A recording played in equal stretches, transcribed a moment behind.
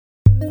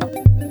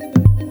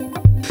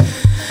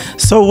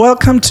So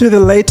welcome to the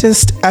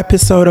latest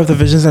episode of the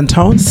Visions and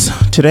Tones.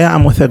 Today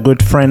I'm with a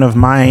good friend of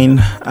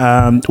mine.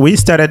 We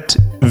started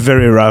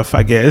very rough,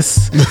 I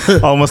guess,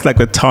 almost like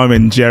a Tom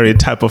and Jerry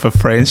type of a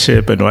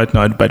friendship and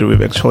whatnot, but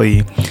we've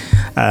actually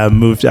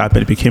moved up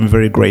and became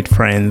very great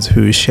friends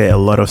who share a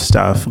lot of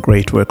stuff,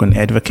 great work on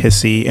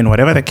advocacy and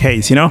whatever the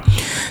case, you know.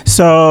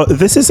 So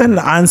this is an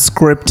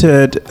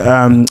unscripted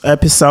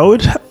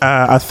episode.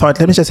 I thought,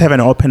 let me just have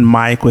an open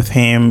mic with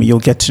him. You'll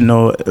get to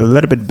know a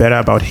little bit better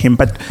about him,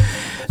 but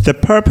the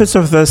purpose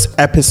of this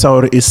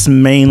episode is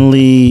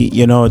mainly,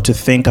 you know, to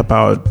think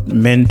about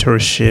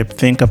mentorship,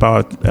 think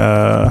about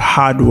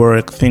hard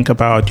work, think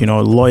about, you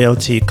know,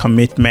 loyalty,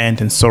 commitment,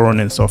 and so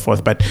on and so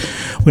forth. But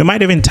we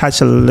might even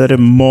touch a little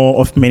more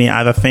of many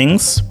other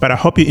things. But I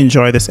hope you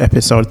enjoy this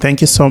episode.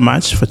 Thank you so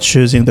much for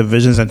choosing the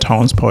Visions and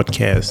Tones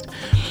podcast.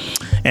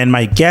 And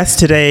my guest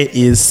today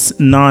is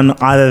none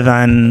other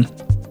than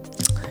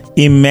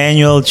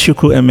Emmanuel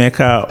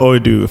Chukwuemeka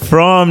Odu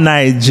from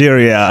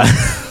Nigeria.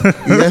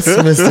 Yes,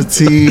 Mr.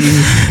 T.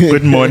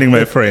 Good morning,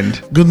 my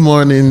friend. Good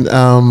morning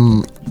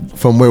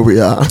from where we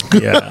are.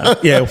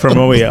 yeah, from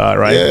where we are,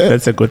 right? Yeah.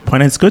 That's a good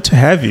point. It's good to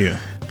have you.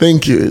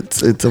 Thank you.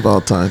 It's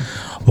about time.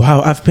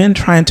 Wow, I've been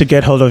trying to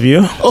get hold of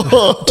you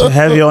to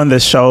have you on the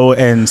show,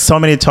 and so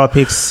many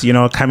topics, you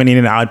know, coming in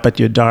and out, but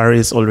your diary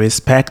is always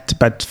packed.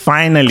 But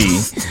finally,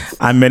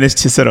 I managed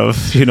to sort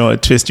of, you know,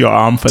 twist your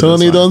arm for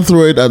Tony, this one. Don't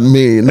throw it at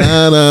me. No.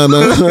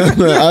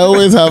 I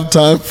always have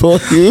time for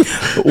you.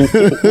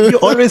 You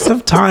always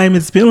have time.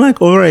 It's been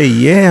like over a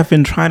year. I've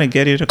been trying to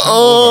get you to come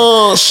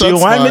over. Shots You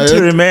want fired. me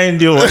to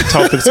remind you what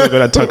topics we're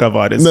going to talk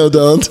about? No,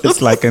 don't.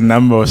 It's like a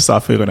number of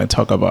stuff we're going to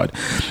talk about.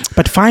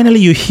 But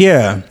finally, you're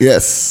here.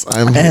 Yes,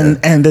 I'm here.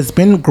 And there's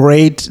been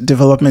great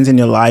developments in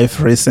your life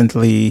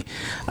recently.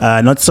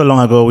 Not so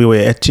long ago, we were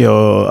at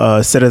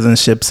your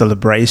citizenship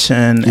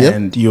celebration, Yep.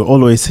 and you're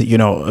always, you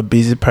know, a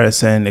busy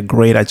person, a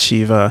great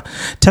achiever.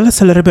 Tell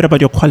us a little bit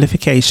about your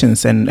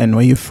qualifications and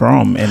where you're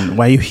from and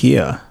why you're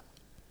here.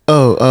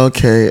 Oh,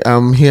 okay.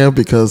 I'm here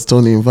because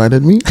Tony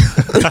invited me.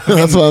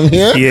 That's why I'm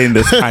here. Here in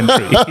this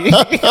country.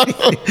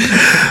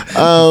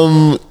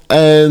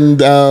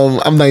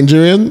 I'm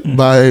Nigerian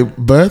by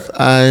birth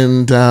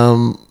and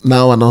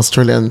now an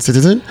Australian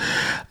citizen.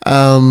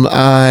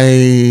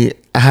 I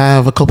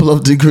have a couple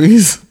of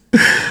degrees,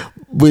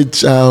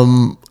 which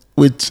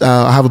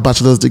I have a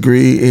bachelor's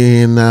degree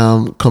in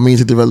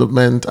community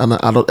development and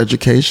adult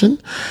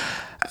education,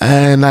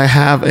 and I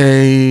have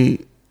a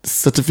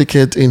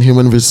certificate in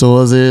human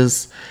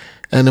resources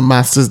and a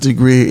master's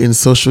degree in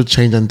social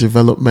change and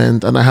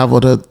development, and I have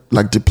other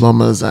like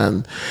diplomas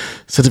and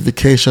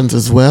certifications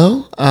as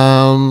well.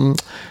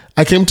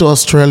 I came to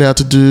Australia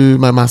to do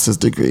my master's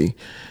degree,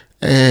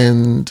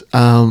 and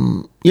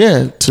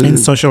In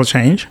social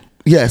change?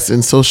 Yes,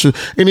 in social,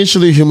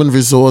 initially human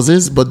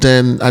resources, but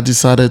then I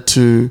decided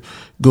to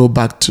go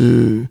back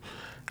to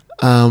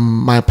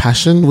my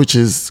passion, which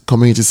is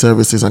community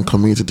services and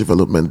community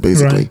development,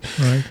 basically,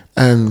 Right.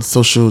 and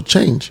social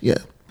change. Yeah.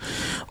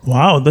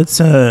 Wow, that's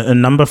a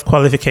number of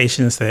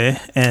qualifications there,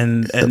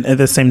 and at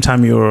the same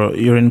time, you're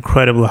an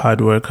incredible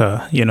hard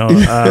worker. You know,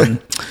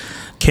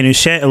 can you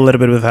share a little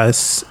bit with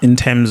us in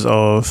terms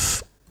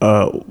of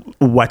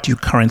what you're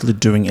currently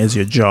doing as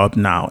your job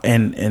now,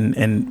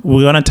 and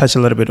we're gonna touch a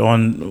little bit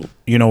on,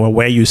 you know,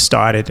 where you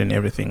started and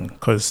everything,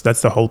 because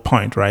that's the whole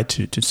point, right?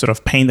 To sort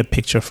of paint the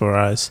picture for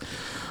us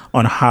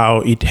on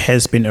how it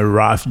has been a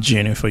rough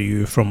journey for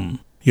you from,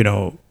 you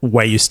know,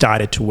 where you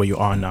started to where you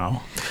are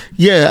now.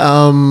 Yeah.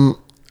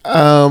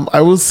 I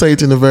will say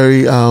it in a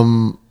very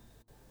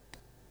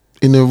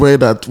in a way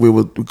that we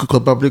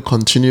could probably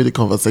continue the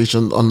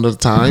conversation another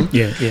time.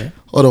 Yeah.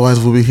 Otherwise,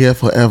 we'll be here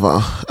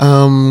forever.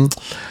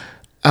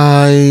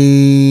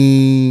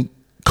 I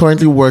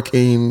currently work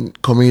in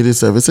community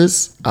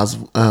services as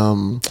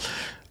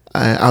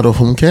out of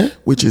home care,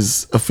 which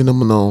is a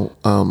phenomenal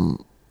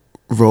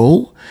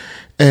role,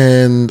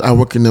 and I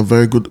work in a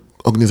very good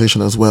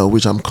organization as well,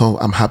 which I'm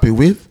happy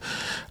with.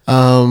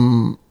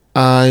 I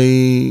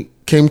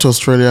came to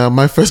Australia.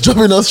 My first job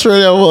in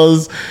Australia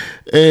was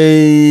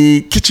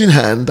a kitchen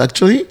hand,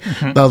 actually.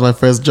 Mm-hmm. That was my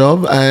first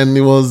job. And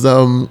it was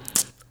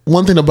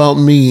one thing about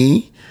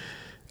me,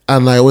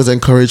 and I always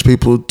encourage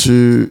people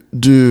to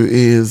do,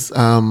 is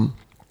no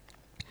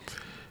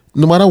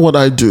matter what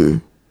I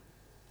do,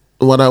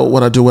 whether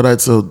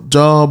it's a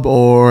job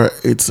or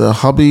it's a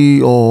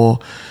hobby, or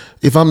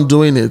if I'm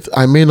doing it,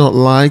 I may not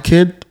like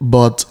it,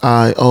 but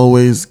I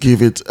always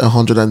give it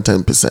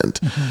 110%.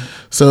 Mm-hmm.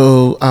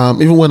 So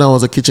even when I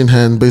was a kitchen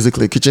hand,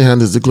 basically, kitchen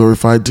hand is the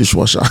glorified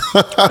dishwasher.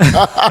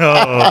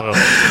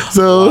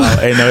 So wow.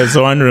 And I was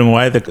wondering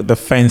why the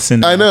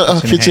fencing. I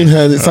know kitchen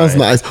hand. It sounds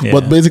nice, yeah.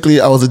 But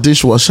basically, I was a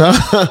dishwasher,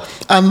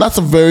 and that's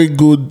a very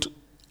good,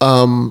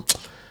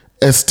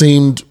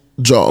 esteemed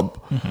job,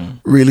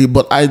 really.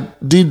 But I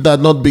did that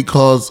not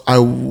because I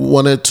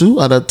wanted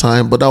to at that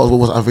time, but that was what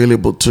was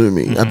available to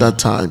me at that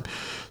time.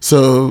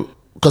 So,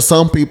 because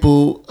some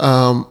people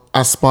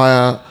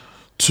aspire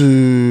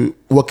to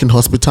work in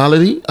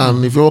hospitality,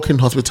 and if you work in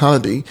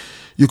hospitality,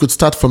 you could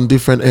start from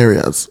different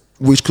areas,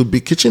 which could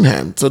be kitchen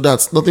hand. So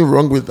that's nothing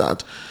wrong with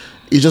that.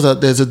 It's just that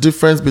there's a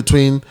difference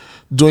between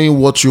doing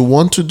what you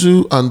want to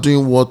do and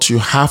doing what you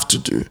have to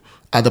do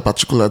at a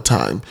particular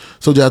time.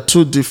 So there are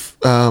two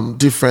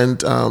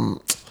different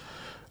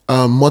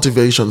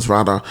motivations,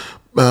 rather.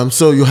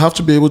 So you have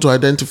to be able to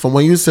identify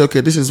when you say, okay,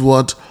 this is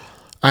what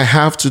I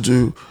have to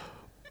do.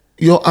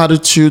 Your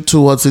attitude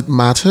towards it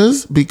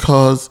matters,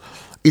 because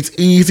it's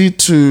easy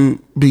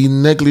to be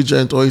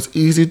negligent, or it's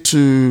easy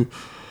to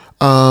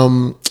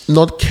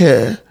not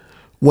care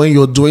when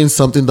you're doing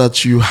something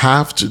that you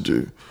have to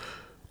do.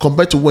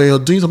 Compared to when you're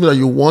doing something that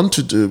you want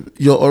to do,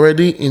 you're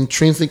already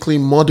intrinsically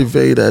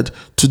motivated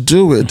to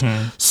do it.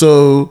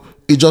 So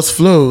it just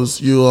flows.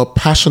 You're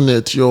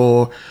passionate.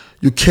 You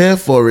care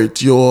for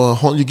it. You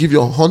give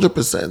your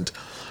 100%.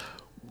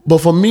 But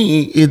for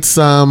me, it's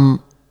I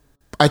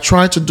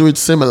try to do it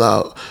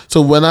similar. So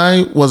when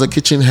I was a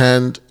kitchen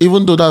hand,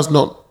 even though that's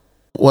not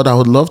what I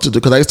would love to do,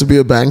 because I used to be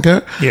a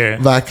banker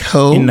back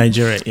home in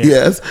Nigeria. Yeah.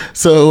 Yes.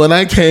 So when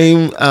I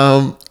came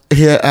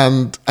here,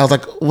 and I was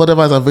like,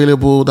 whatever is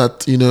available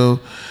that,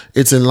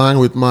 it's in line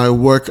with my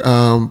work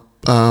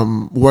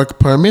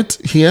permit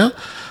here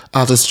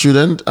as a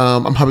student,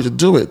 I'm happy to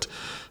do it,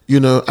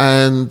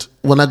 and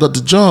when I got the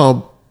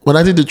job, when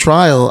I did the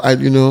trial, I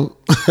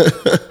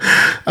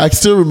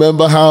still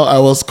remember how I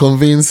was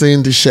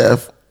convincing the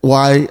chef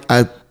why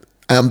I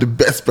am the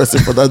best person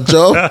for that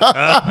job.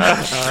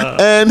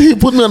 And he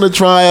put me on the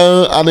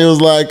trial, and it was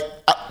like,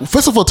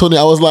 first of all, Tony,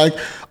 I was like,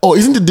 oh,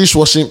 isn't the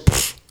dishwashing?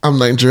 I'm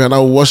Nigerian. I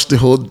wash the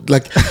whole, I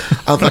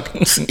was like,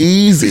 it's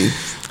easy.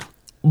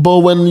 But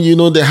when,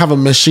 they have a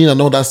machine and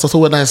all that stuff. So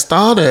when I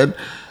started,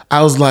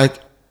 I was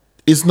like,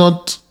 it's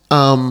not,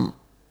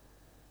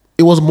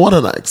 it was more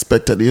than I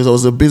expected. It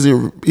was a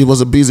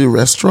busy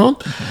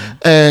restaurant.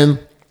 And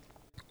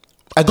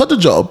I got the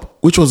job,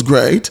 which was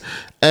great.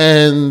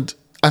 And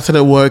I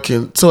started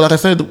working. So like I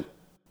said,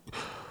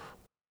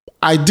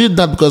 I did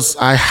that because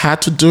I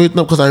had to do it,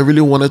 not because I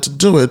really wanted to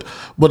do it.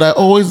 But I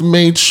always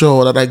made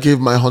sure that I gave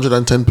my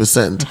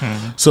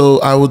 110%. So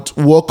I would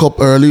walk up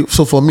early.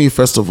 So for me,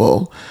 first of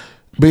all,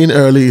 being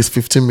early is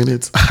 15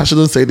 minutes. I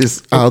shouldn't say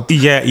this out.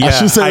 Yeah,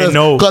 I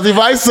know. Because if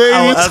I say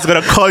I was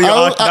going to call you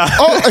out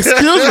now.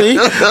 Excuse me.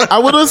 I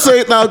wouldn't say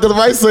it now, because if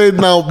I say it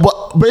now,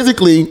 but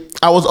basically,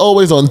 I was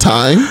always on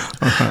time.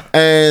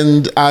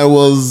 And I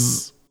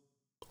was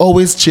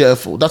always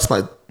cheerful. That's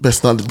my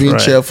personality, being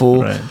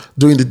cheerful,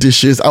 doing the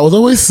dishes. I was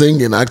always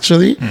singing,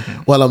 actually,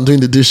 while I'm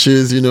doing the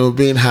dishes,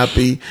 being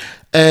happy.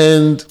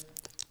 And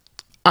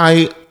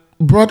I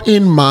brought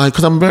in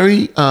because I'm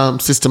very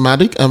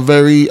systematic and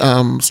very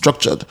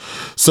structured.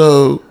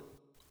 So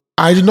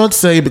I did not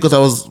say because I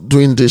was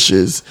doing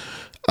dishes,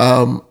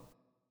 I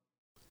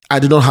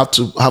did not have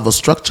to have a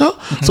structure.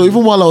 So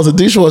even while I was a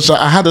dishwasher,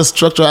 I had a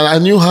structure, and I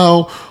knew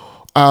how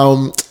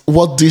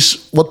what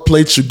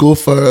plate should go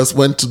first,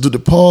 when to do the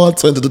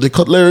pots, when to do the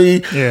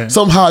cutlery.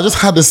 Somehow I just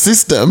had a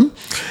system.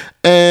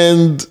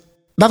 And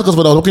that's because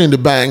when I was working in the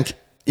bank,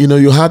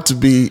 you had to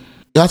know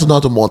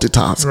how to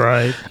multitask.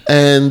 Right.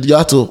 And you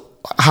had to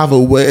have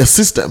a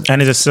system.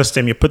 And it's a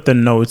system. You put the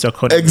notes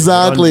according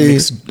exactly.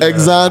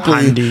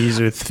 handies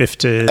with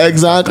 50.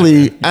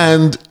 Exactly.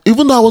 And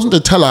even though I wasn't a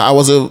teller, I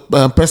was a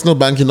personal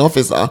banking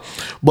officer.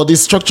 But the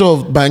structure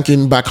of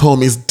banking back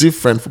home is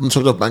different from the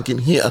structure of banking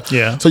here.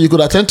 Yeah. So you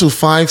could attend to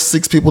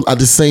 5-6 people at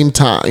the same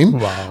time.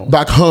 Wow.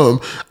 Back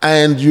home,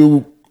 and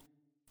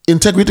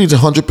integrity is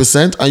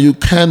 100%, and you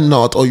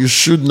cannot, or you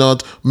should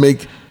not,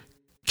 make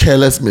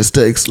careless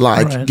mistakes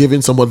like giving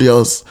somebody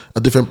else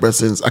a different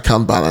person's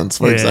account balance,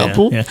 for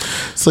example.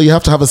 So you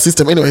have to have a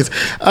system. Anyways,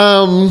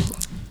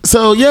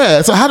 so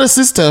I had a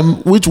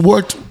system which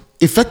worked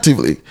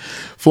effectively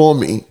for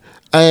me,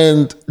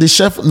 and the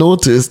chef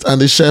noticed,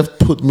 and the chef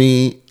put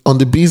me on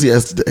the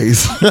busiest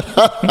days.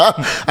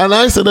 And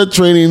I started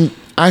training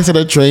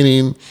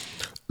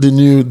the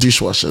new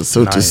dishwashers,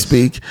 so to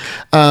speak.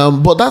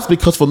 But that's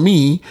because for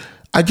me,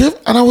 I can't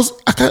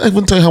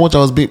even tell you how much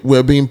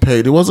we're being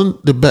paid. It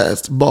wasn't the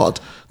best, but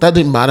that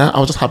didn't matter. I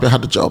was just happy I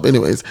had the job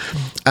anyways.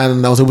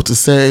 And I was able to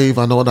save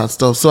and all that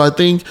stuff. So I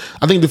think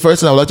the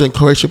first thing I would like to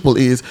encourage people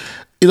is,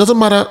 it doesn't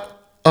matter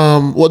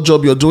what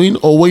job you're doing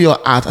or where you're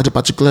at a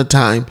particular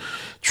time.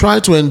 Try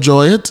to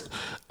enjoy it,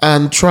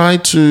 and try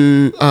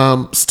to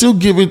still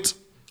give it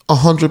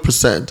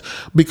 100%,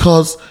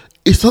 because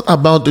it's not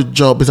about the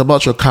job, it's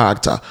about your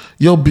character.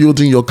 You're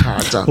building your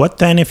character. What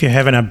then if you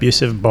have an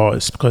abusive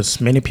boss?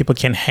 Because many people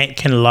can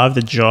love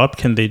the job,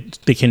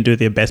 they can do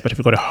their best, but if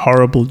you've got a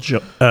horrible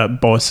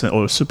boss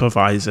or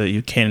supervisor,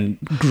 you can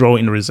grow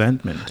in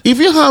resentment. If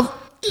you have,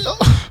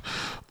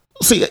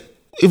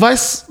 if you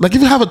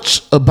have a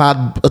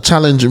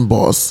challenging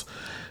boss,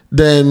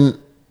 then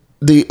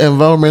the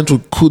environment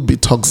could be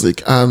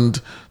toxic. And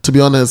to be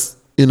honest,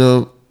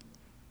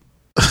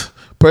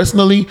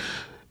 personally,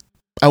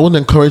 I wouldn't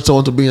encourage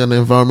someone to be in an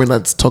environment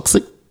that's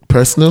toxic,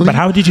 personally. But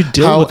how did you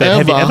deal with it?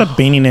 Have you ever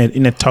been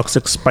in a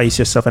toxic space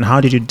yourself, and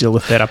how did you deal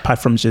with that, apart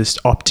from just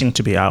opting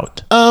to be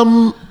out?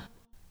 I'm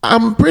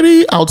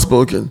pretty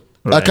outspoken.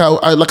 Like I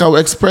will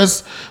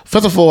express.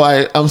 First of all,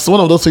 I'm one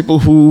of those people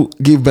who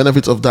give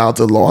benefits of doubt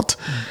a lot,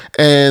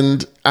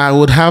 and I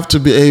would have to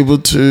be able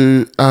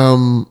to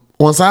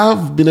once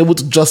I've been able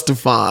to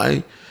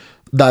justify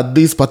that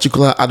this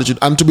particular attitude,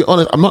 and to be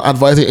honest, I'm not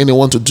advising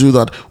anyone to do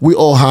that. We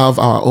all have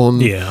our own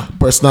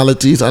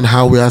personalities and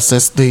how we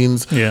assess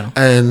things,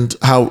 and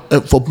how.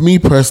 For me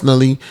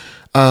personally,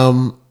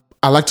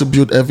 I like to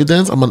build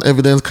evidence. I'm an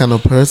evidence kind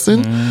of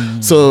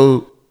person,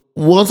 so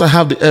once I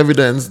have the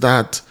evidence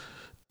that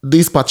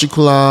this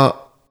particular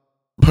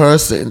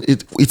person,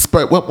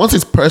 once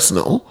it's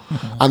personal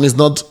and it's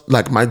not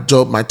like my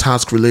job, my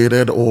task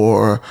related,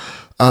 or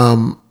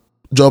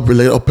job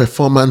related or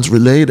performance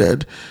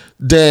related,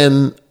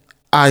 then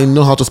I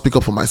know how to speak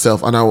up for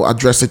myself and I will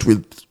address it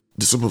with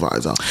the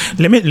supervisor.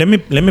 Let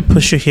me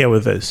push you here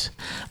with this.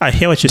 I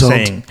hear what you're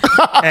saying,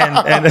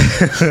 and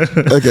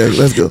okay,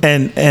 let's go.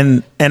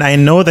 And I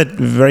know that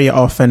very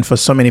often for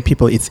so many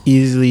people, it's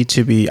easy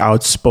to be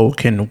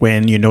outspoken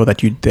when you know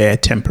that you're there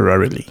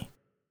temporarily.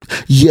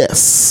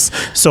 Yes.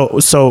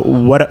 So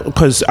what?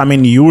 Because I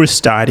mean, you were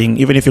starting.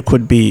 Even if you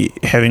could be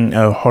having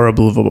a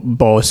horrible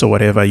boss or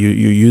whatever, you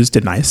used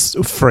a nice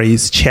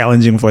phrase,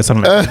 challenging voice.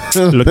 I'm like,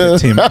 look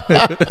at him.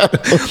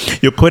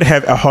 You could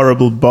have a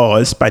horrible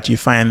boss, but you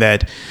find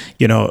that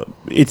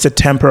it's a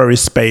temporary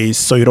space,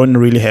 so you don't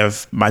really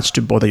have much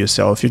to bother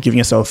yourself. You're giving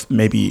yourself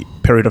maybe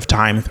a period of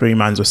time, 3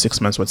 months or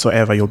 6 months,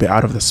 whatsoever. You'll be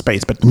out of the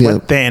space. But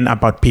what then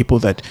about people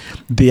that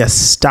they are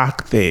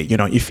stuck there?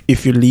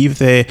 If you leave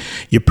there,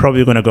 you're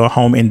probably going to go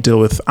home and deal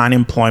with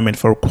unemployment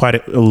for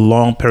quite a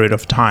long period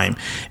of time.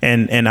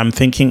 And I'm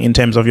thinking in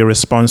terms of your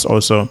response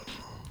also,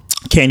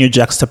 can you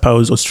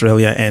juxtapose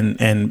Australia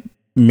and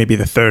maybe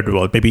the third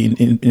world, maybe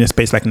in a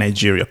space like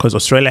Nigeria? Because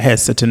Australia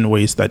has certain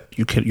ways that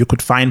you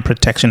could find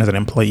protection as an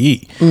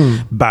employee,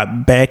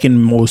 but back in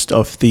most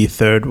of the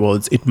third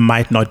worlds, it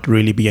might not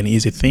really be an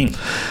easy thing.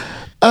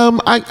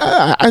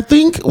 I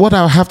think what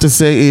I have to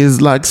say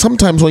is, like,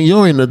 sometimes when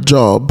you're in a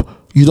job,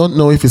 you don't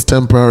know if it's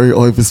temporary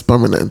or if it's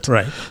permanent.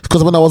 Right.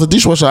 Because when I was a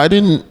dishwasher, I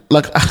didn't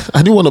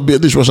want to be a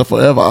dishwasher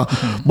forever.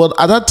 But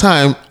at that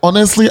time,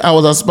 honestly, I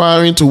was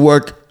aspiring to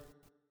work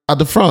at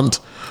the front,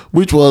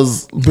 which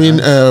was being,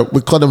 we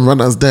call them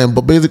runners then,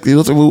 but basically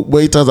those were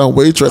waiters and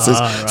waitresses.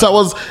 Right. So I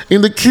was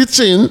in the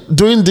kitchen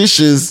doing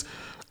dishes.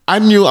 I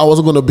knew I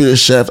wasn't going to be a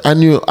chef. I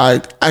knew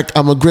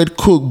I'm a great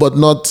cook, but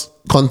not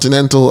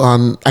continental,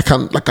 and I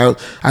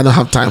don't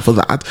have time for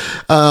that.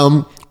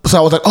 So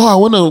I was like, I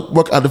want to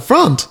work at the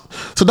front.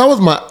 So that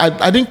was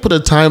I didn't put a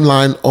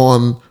timeline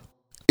on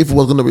if it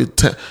was going to be,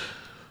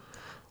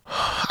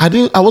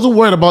 I wasn't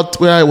worried about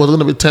where it was going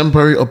to be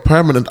temporary or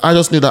permanent. I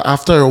just knew that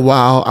after a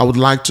while, I would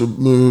like to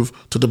move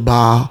to the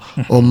bar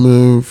or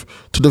move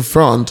to the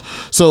front.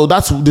 So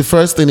that's the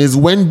first thing, is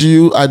when do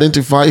you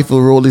identify if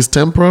a role is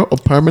temporary or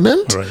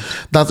permanent? Right.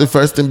 That's the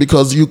first thing,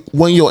 because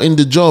when you're in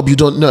the job, you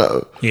don't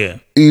know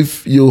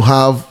if you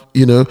have,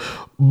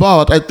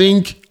 but I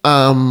think,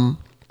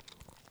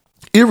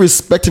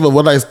 irrespective of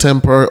whether it's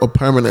temporary or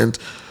permanent,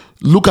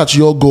 look at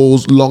your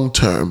goals long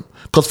term.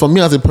 Because for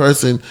me as a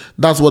person,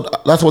 that's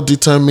what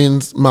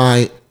determines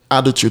my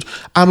attitude.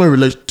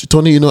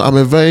 Tony,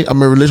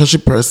 I'm a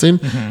relationship person,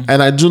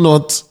 and I do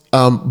not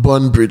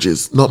burn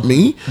bridges, not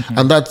me.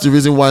 And that's the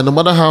reason why, no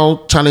matter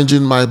how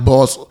challenging my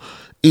boss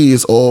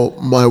is or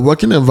my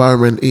working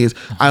environment is,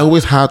 I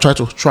always try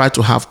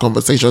to have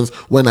conversations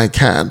when I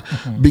can,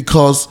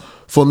 because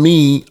for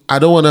me, I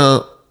don't want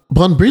to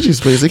burn bridges,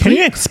 basically. Can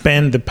you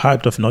expand the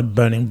part of not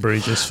burning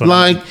bridges for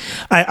me?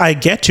 I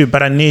get you,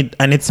 but I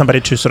need somebody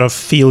to sort of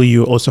feel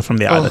you also from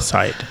the other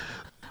side.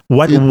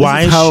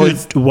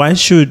 Why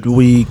should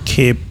we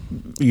keep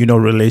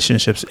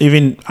relationships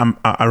even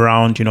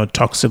around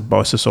toxic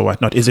bosses or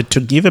whatnot? Is it to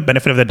give a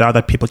benefit of the doubt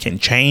that people can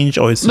change,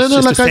 or is it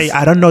to say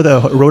I don't know the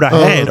road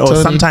ahead? Or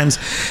Tony, sometimes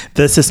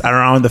this is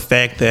around the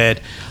fact that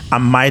I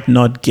might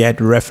not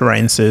get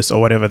references or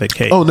whatever the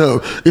case. Oh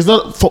no, it's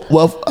not.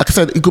 Like I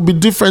said, it could be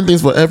different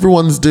things for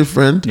everyone's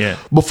different. Yeah.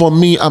 But for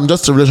me, I'm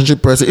just a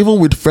relationship person. Even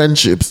with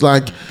friendships,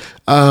 like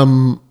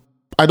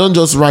I don't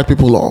just write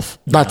people off.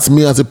 That's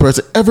me as a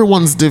person.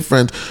 Everyone's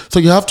different, so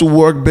you have to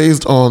work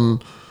based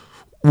on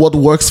what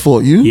works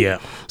for you. Yeah.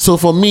 So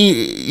for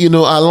me,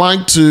 I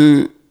like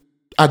to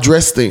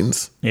address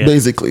things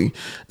basically.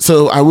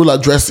 So I will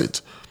address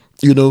it.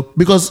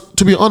 Because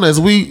to be honest,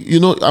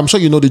 I'm sure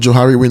the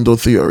Johari window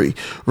theory,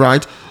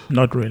 right?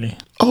 Not really.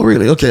 Oh,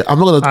 really? Okay. I'm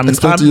not going to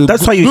explain to you.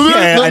 That's why you're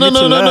here.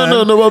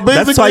 No. But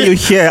basically, that's why you're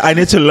here. I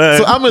need to learn.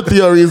 So I'm a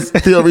theories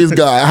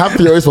guy. I have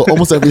theories for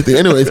almost everything.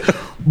 Anyways,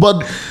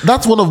 but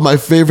that's one of my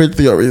favorite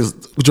theories.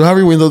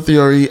 Johari window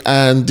theory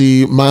and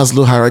the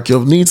Maslow hierarchy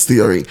of needs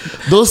theory.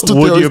 Those two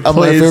theories are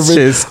my favorite.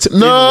 Just in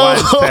 1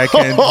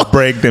 second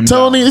break them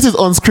Tony, down. This is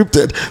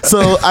unscripted.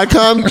 So I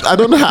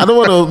don't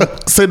want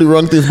to say the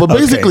wrong things. But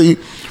basically,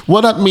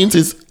 what that means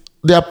is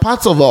there are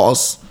parts of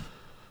us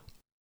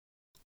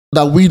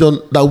that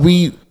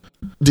we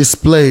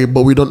display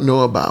but we don't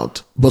know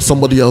about, but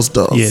somebody else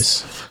does.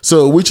 Yes.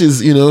 So which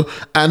is,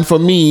 and for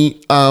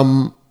me,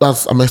 I'm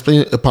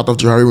explaining a part of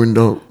Johari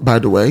window, by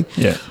the way.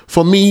 Yeah.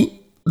 For me,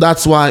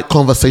 that's why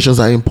conversations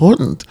are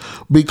important,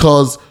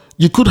 because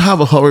you could have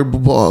a horrible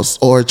boss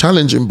or a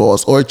challenging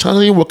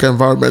work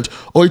environment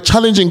or a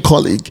challenging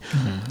colleague,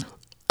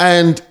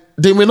 and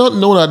they may not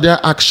know that their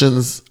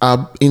actions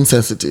are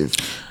insensitive,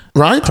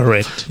 right?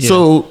 Correct. Yeah.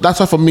 So that's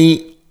why for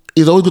me,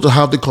 it's always good to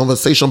have the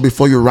conversation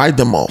before you write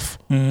them off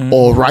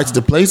or write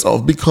the place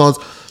off, because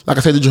like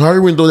I said, the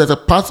Johari window, there's a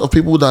part of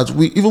people that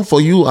we, even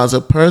for you as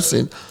a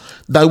person,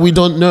 that we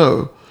don't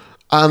know.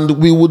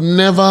 And we would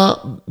never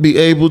be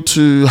able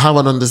to have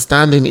an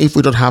understanding if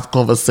we don't have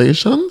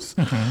conversations,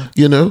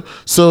 you know?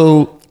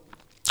 So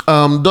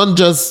don't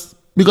just,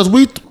 because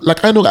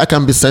I know I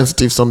can be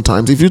sensitive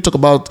sometimes. If you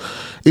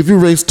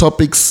raise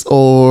topics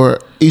or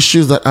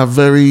issues that are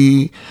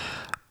very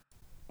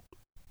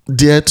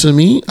dear to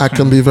me, I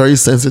can be very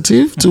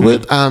sensitive to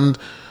it. And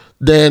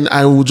then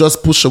I will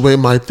just push away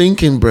my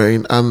thinking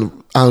brain and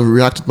I'll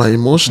react with my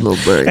emotional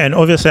brain. And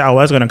obviously, I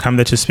was going to come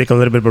there to speak a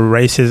little bit about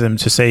racism,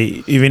 to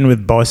say, even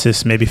with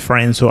bosses, maybe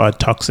friends who are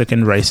toxic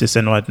and racist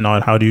and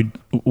whatnot, how do you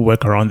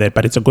work around that?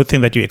 But it's a good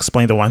thing that you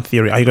explained the one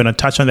theory. Are you going to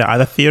touch on the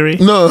other theory?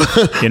 No,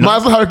 you know? My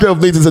hierarchy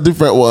of needs is a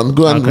different one.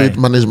 Go and read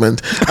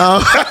management. No,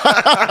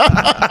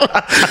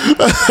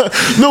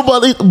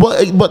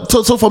 but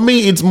so for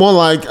me, it's more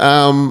like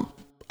I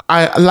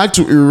like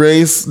to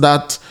erase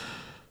that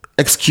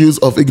excuse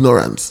of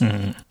ignorance.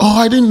 Oh,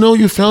 I didn't know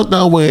you felt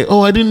that way.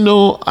 Oh, I didn't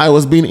know I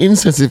was being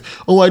insensitive.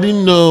 Oh, I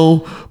didn't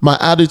know my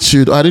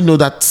attitude. Or I didn't know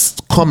that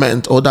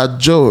comment or that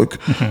joke.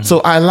 So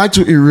I like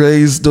to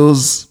erase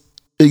those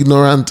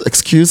ignorant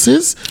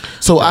excuses.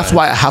 So that's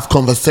why I have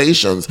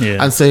conversations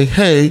and say,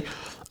 hey,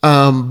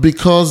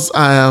 because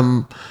I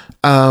am,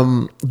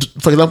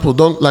 for example,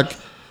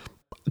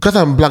 because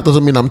I'm black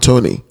doesn't mean I'm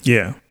Tony.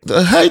 Yeah.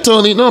 Hey,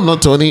 Tony. No, I'm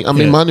not Tony. I'm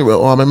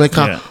Emmanuel or I'm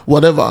Emeka,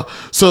 whatever.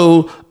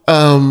 So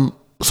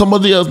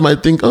somebody else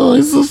might think, oh,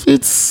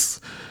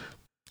 it's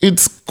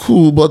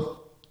cool, but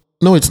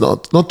no, it's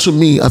not to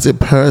me as a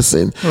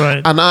person.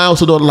 Right. And I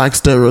also don't like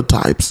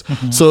stereotypes.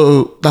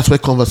 So that's where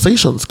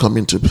conversations come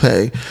into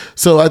play.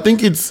 So I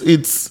think it's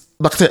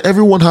like I said,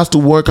 everyone has to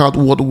work out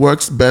what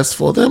works best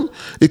for them.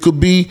 It could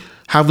be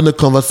having a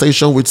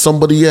conversation with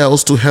somebody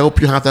else to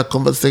help you have that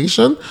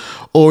conversation,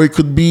 or it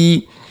could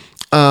be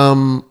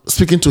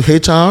speaking to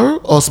HR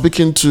or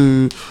speaking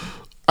to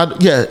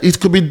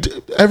it could be,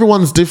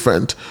 everyone's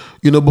different,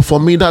 you know, but for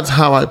me, that's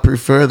how I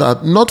prefer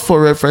that. Not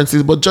for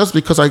references, but just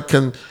because I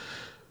can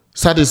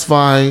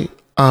satisfy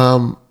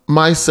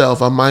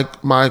myself and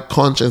my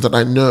conscience, that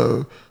I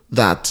know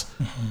that,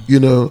 you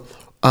know,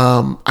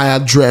 I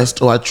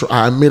addressed or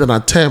I made an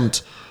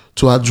attempt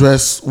to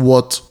address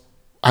what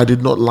I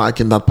did not like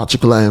in that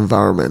particular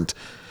environment.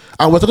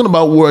 And we're talking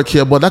about work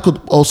here, but that could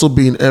also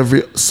be in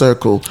every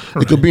circle.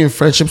 Right. It could be in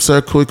friendship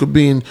circle. It could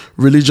be in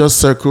religious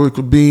circle. It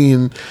could be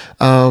in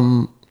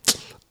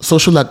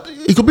social.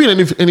 It could be in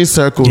any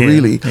circle,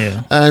 really.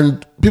 Yeah.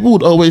 And people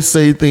would always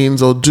say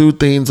things or do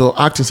things or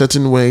act in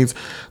certain ways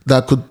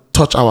that could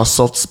touch our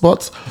soft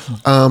spots.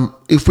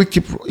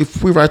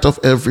 If we write off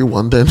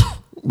everyone, then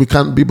we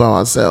can't be by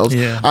ourselves.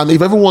 Yeah. And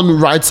if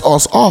everyone writes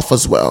us off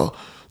as well,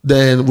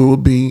 then we will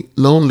be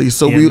lonely.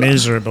 So we're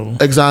miserable.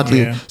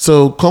 Exactly. Yeah.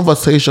 So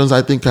conversations,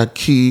 I think, are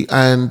key,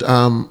 and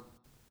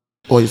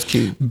is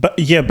key. But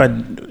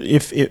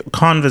if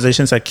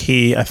conversations are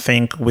key, I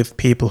think, with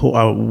people who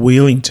are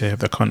willing to have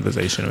the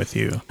conversation with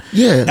you.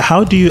 Yeah.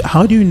 How do you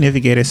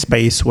navigate a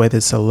space where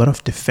there's a lot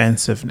of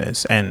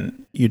defensiveness and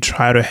you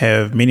try to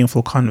have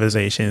meaningful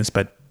conversations,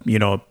 but you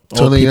know,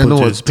 Tony, I know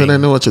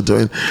what you're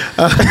doing. Tony,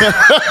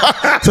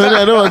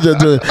 I know what you're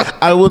doing.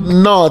 I would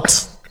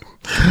not.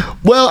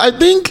 Well, I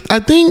think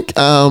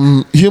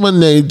human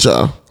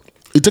nature,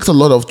 it takes a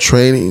lot of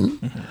training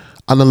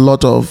and a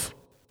lot of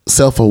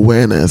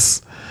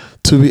self-awareness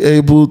to be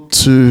able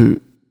to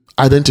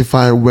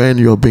identify when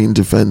you're being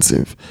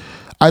defensive.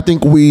 I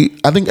don't have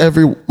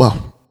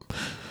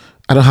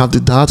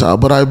the data,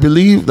 but I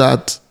believe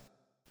that,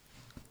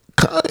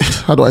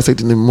 how do I say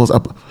it in the most,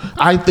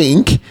 I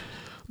think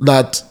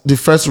that the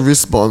first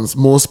response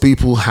most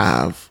people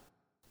have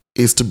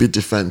is to be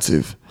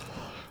defensive.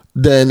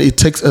 Then it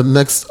takes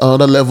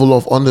another level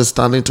of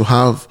understanding to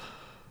have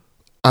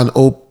an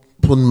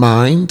open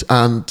mind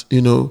and, you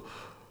know,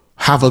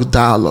 have a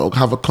dialogue,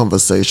 have a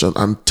conversation,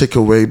 and take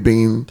away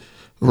being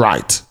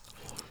right.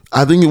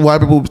 I think why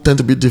people tend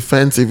to be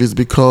defensive is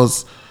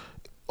because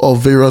of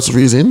various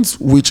reasons,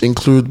 which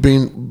include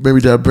maybe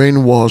they're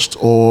brainwashed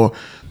or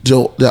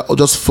they're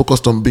just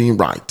focused on being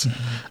right.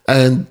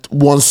 And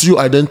once you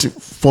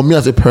for me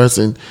as a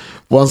person,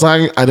 once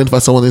I identify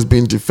someone as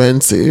being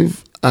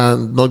defensive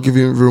and not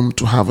giving room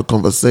to have a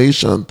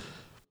conversation,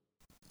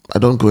 I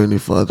don't go any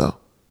further,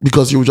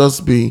 because you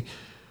just be,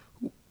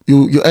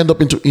 you end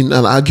up in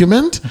an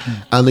argument,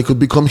 and it could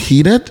become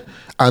heated,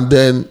 and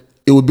then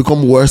it would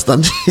become worse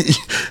than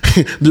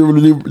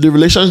the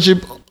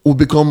relationship will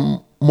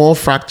become more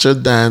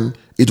fractured than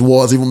it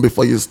was even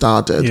before you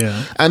started.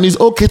 Yeah. And it's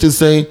okay to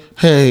say,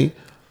 hey,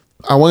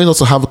 I want us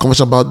to have a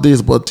conversation about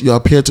this, but you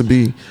appear to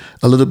be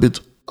a little bit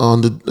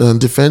on the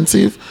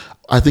defensive.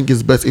 I think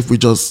it's best if we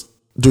just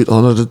do it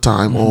another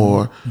time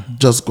or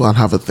just go and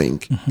have a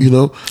think, you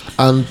know?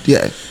 And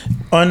yeah.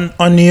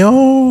 On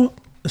your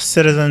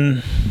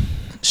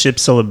citizenship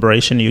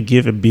celebration, you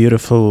give a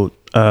beautiful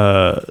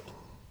part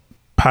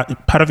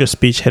of your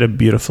speech had a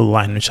beautiful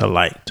line which I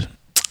liked.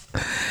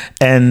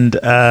 And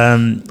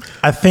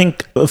I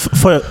think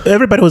for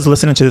everybody who's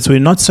listening to this, we're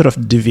not sort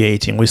of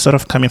deviating. We're sort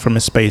of coming from a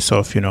space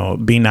of,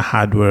 being a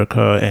hard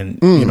worker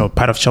and,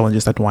 part of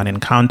challenges that one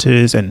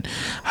encounters and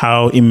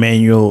how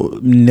Emmanuel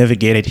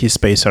navigated his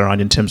space around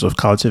in terms of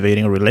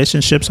cultivating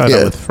relationships,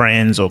 either with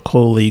friends or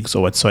colleagues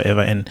or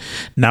whatsoever. And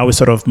now we're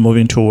sort of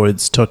moving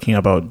towards talking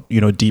about,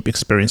 deep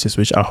experiences,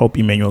 which I hope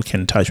Emmanuel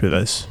can touch with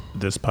us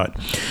this part.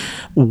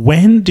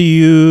 When do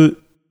you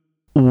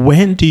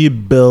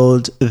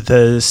build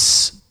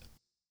this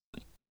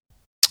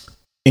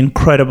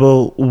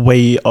incredible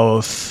way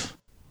of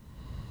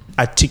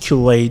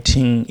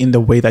articulating in the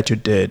way that you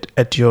did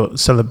at your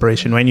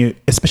celebration?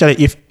 Especially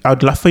if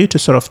I'd love for you to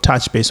sort of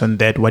touch base on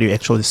that, what you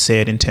actually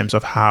said in terms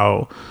of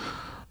how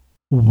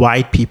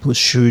white people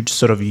should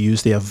sort of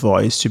use their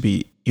voice to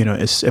be,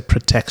 as a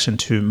protection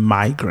to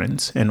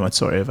migrants and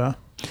whatsoever.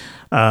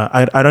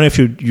 I don't know if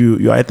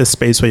you're at the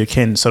space where you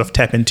can sort of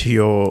tap into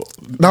your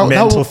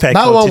mental faculty.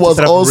 That one was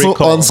also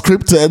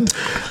unscripted.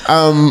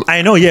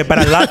 I know, yeah, but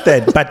I like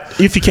that. But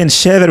if you can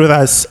share that with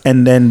us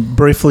and then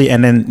briefly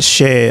and then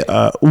share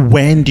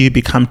when do you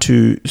get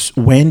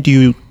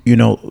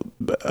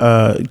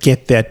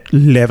that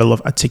level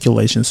of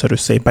articulation, so to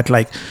say, but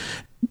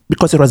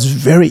because it was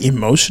very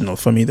emotional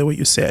for me the way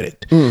you said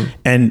it,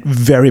 and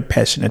very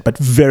passionate but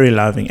very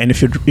loving. And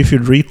if you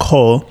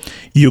recall,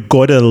 you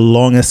got the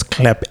longest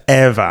clap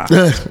ever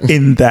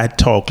in that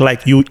talk.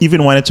 You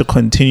even wanted to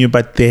continue,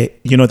 but the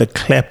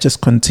clap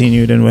just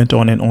continued and went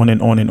on and on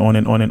and on and on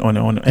and on and on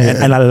and on.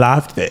 And I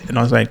loved it. And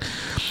I was like,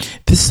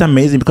 this is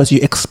amazing, because you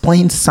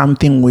explained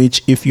something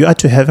which, if you are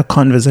to have a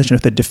conversation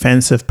with a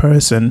defensive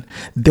person,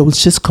 they will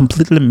just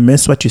completely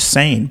miss what you're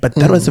saying. But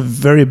that was the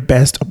very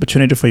best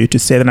opportunity for you to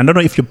say that. And I don't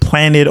know if you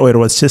planned it or it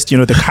was just, the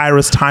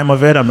Kairos time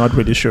of it. I'm not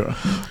really sure.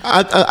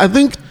 I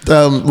think,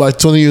 like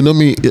Tony, you know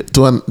me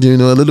to a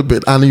little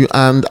bit, and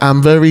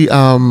I'm very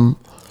when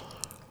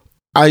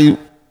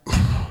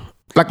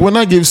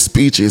I give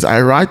speeches,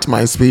 I write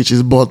my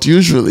speeches, but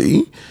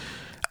usually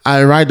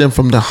I write them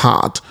from the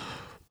heart.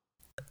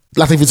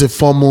 Like if it's a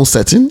formal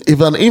setting.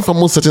 If an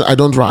informal setting, I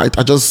don't write.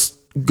 I just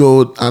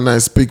go and I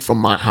speak from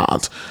my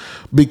heart,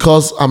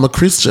 because I'm a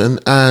Christian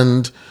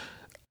and,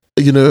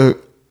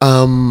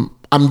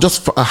 I'm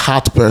just a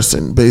heart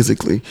person,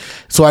 basically.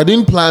 So I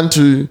didn't plan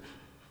to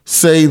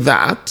say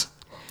that.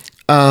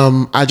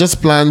 I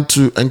just plan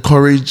to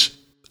encourage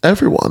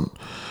everyone,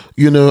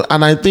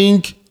 and I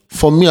think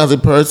for me as a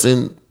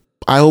person,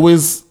 I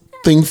always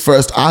think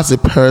first as a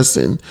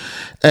person,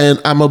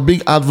 and I'm a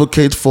big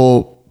advocate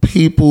for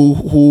people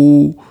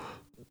who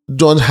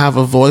don't have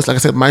a voice. Like I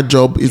said, my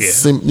job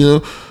is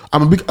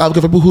I'm a big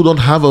advocate for people who don't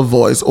have a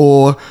voice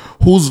or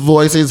whose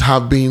voices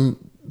have been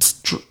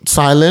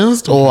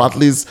silenced or at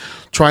least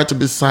tried to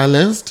be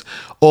silenced,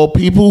 or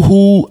people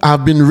who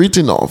have been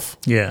written off.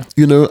 Yeah.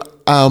 There's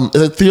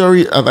a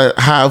theory that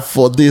I have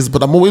for this,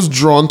 but I'm always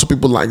drawn to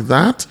people like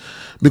that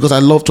because I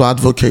love to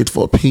advocate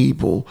for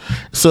people.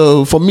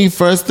 So for me,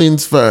 first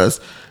things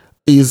first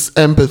is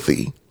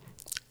empathy.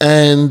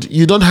 And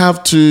you don't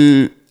have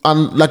to,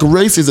 and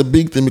race is a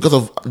big thing because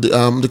of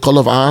the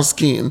color of our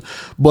skin.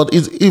 But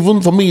it's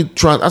even for me,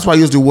 that's why I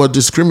use the word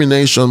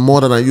discrimination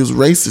more than I use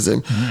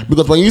racism.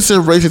 Because when you say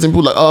racism,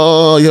 people are like,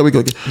 oh, here we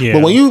go.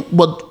 Yeah.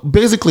 But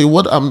basically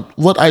what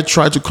I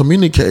try to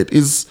communicate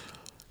is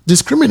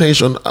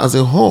discrimination as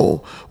a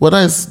whole, whether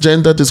it's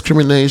gender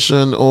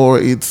discrimination or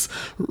it's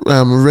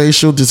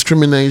racial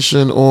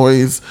discrimination or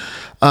it's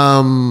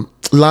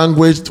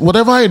language,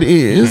 whatever it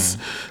is,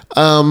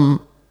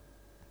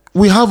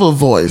 we have a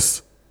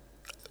voice.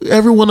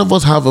 Every one of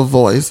us have a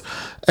voice.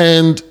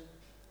 And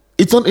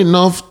it's not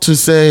enough to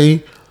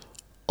say,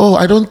 oh,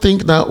 I don't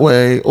think that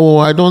way,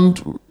 or I don't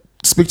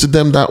speak to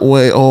them that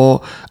way,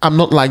 or I'm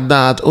not like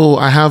that. Oh,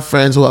 I have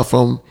friends who are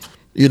from,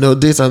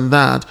 this and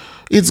that.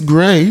 It's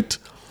great.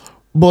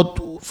 But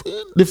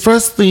the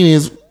first thing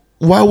is,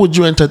 why would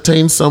you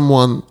entertain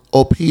someone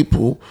or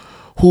people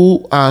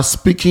who are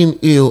speaking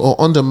ill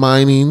or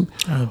undermining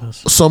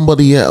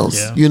somebody else?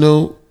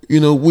 Yeah.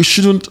 We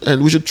shouldn't,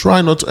 and we should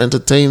try not to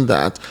entertain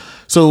that.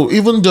 So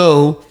even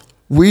though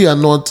we are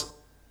not,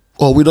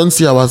 or we don't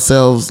see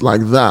ourselves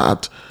like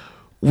that,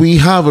 we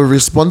have a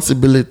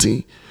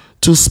responsibility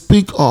to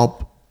speak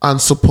up and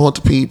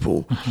support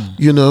people.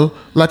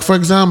 Like for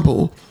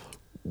example,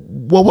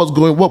 what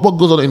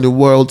goes on in the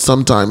world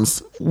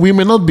sometimes, we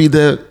may not be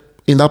there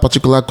in that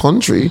particular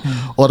country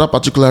or that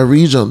particular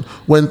region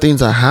when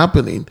things are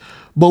happening,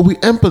 but we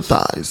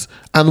empathize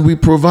and we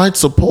provide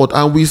support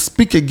and we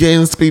speak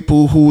against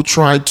people who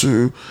try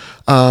to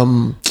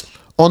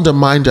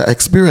undermine their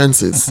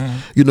experiences,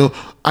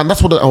 and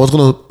that's what I was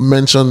going to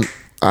mention.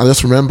 I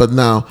just remembered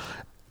now.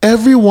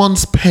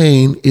 Everyone's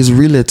pain is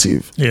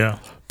relative. Yeah.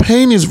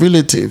 Pain is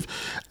relative.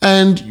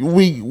 And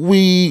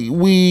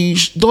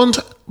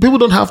people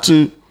don't have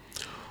to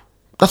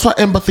that's why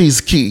empathy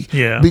is key.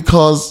 Yeah.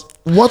 Because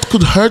what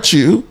could hurt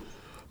you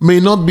may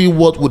not be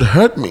what would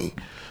hurt me.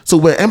 So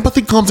where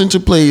empathy comes into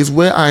play is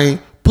where I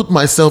put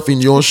myself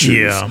in your shoes.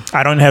 Yeah,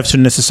 I don't have to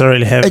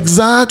necessarily have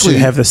Exactly. to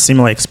have the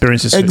similar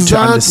experiences to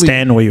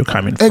understand where you're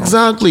coming from.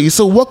 Exactly.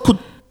 So what could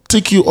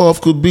tick you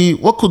off could be,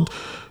 what could,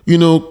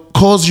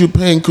 cause you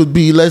pain could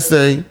be, let's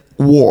say,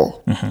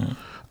 war.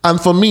 And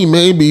for me,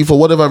 maybe for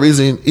whatever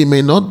reason, it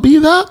may not be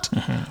that,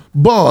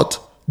 but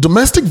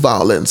domestic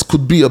violence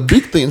could be a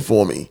big thing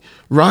for me,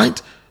 right?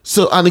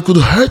 So, and it could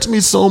hurt me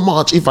so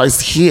much if I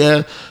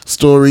hear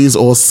stories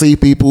or see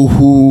people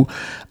who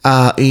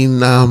are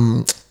in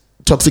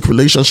toxic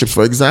relationships,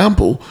 for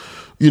example,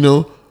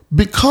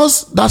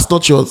 because that's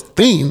not your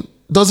thing,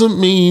 doesn't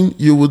mean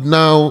you would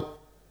now,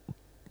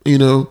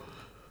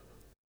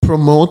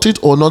 promote it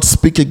or not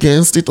speak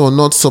against it or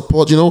not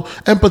support.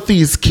 Empathy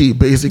is key,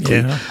 basically.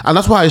 Yeah. And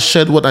that's why I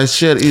shared what I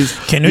shared is...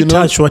 Can you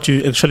touch what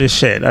you actually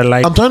shared?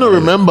 I'm trying to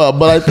remember,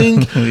 but I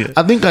think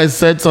I think I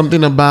said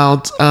something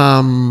about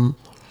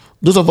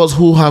those of us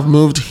who have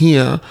moved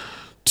here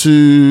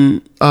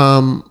to,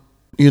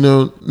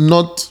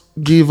 not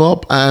give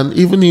up. And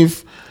even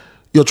if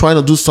you're trying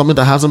to do something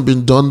that hasn't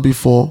been done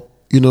before,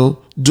 do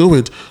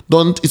it.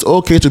 It's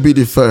okay to be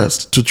the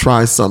first to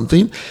try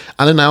something.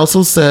 And then I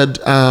also said,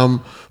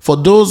 for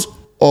those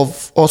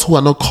of us who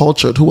are not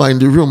cultured, who are in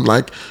the room,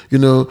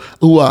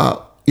 who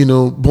are,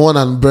 born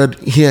and bred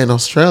here in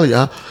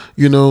Australia,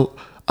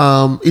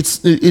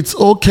 it's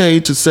okay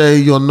to say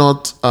you're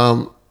not,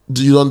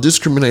 you don't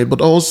discriminate,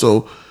 but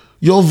also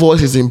your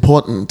voice is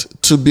important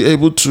to be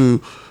able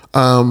to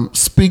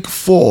speak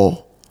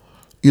for,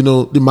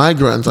 the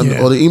migrants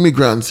or the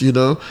immigrants.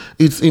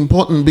 It's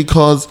important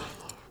because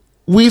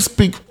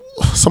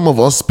some of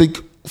us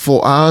speak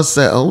for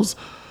ourselves,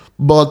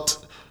 but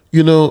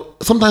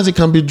sometimes it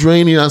can be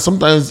draining and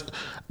sometimes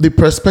the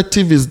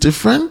perspective is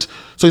different.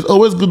 So it's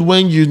always good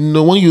when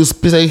when you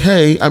say,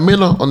 hey, I may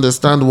not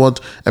understand what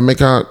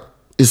Emeka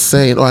is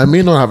saying, or I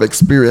may not have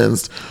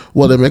experienced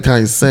what Emeka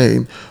is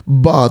saying,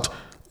 but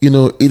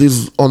it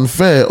is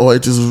unfair or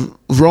it is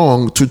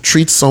wrong to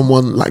treat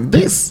someone like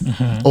this,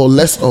 or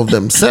less of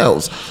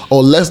themselves,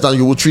 or less than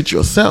you would treat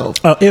yourself.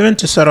 Even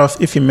to sort of,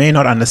 if you may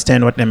not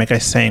understand what Emeka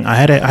is saying, I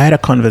had a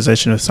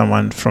conversation with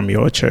someone from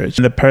your church.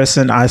 The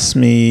person asked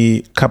me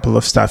a couple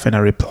of stuff and I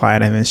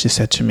replied, and then she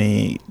said to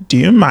me, do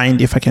you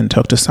mind if I can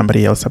talk to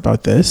somebody else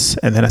about this?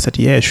 And then I said,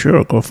 yeah,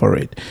 sure, go for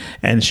it.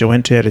 And she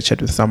went to have a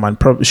chat with someone.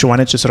 She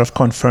wanted to sort of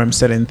confirm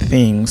certain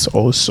things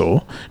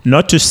also,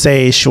 not to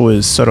say she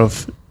was sort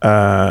of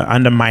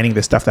undermining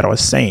the stuff that I was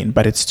saying,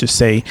 but it's to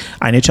say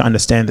I need to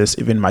understand this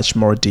even much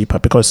more deeper,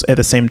 because at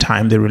the same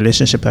time, the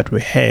relationship that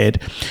we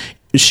had,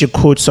 she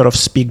could sort of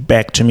speak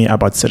back to me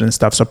about certain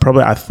stuff. So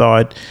probably I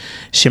thought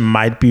she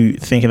might be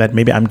thinking that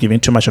maybe I'm giving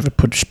too much of a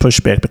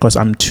pushback because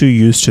I'm too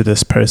used to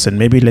this person.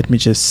 Maybe let me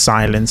just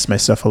silence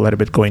myself a little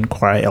bit, go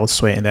inquire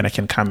elsewhere, and then I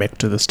can come back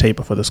to this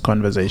table for this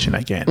conversation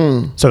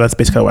again. So that's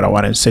basically what I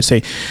wanted to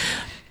say.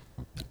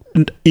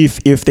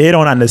 If they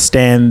don't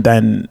understand,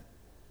 then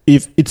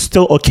if it's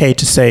still okay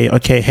to say,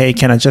 okay, hey,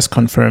 can I just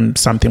confirm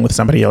something with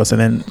somebody else and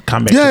then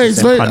come back to the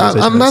same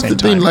conversation and that's the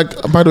thing. Like,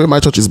 by the way, my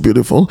church is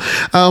beautiful.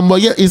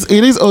 But yeah, it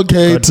is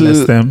okay God to.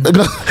 bless them.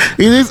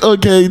 It is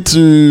okay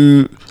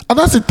to. And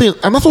that's the thing,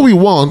 and that's what we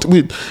want.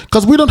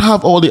 Because we don't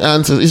have all the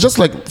answers. It's just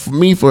like for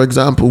me, for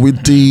example,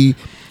 with the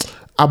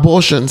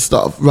abortion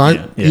stuff,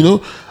 right? Yeah.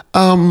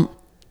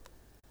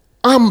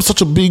 I'm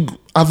such a big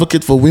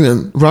advocate for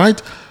women,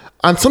 right?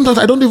 And sometimes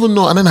I don't even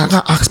know, and then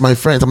I ask my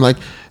friends. I'm like,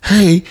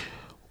 hey,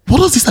 what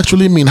does this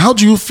actually mean? How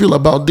do you feel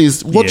about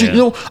this?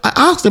 I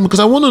ask them because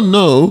I want to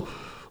know,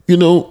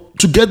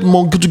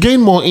 to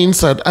gain more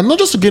insight, and not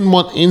just to gain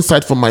more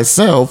insight for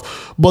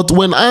myself, but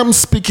when I'm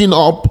speaking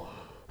up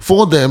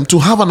for them, to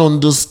have an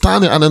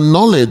understanding and a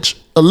knowledge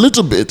a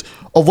little bit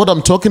of what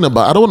I'm talking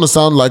about. I don't want to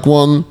sound like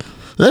one,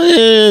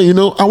 hey,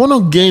 I want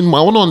to gain,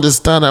 I want to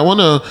understand, I want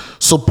to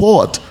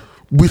support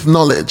with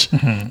knowledge,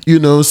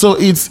 So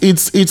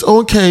it's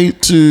okay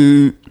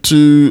to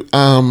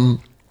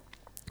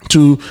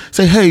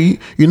say, hey,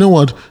 you know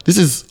what, this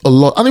is a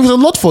lot, and if it's a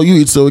lot for you,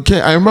 it's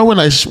okay. I remember when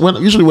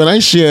I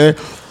share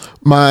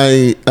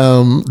my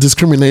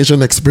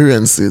discrimination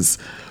experiences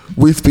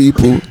with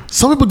people,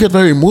 some people get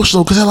very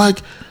emotional because they're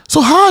like,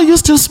 so how are you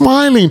still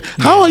smiling?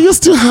 How are you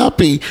still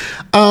happy?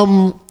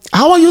 How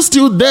are you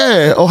still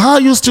there? Or how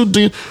are you still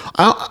doing?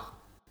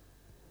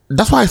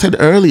 That's why I said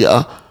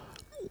earlier,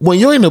 when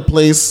you're in a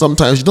place,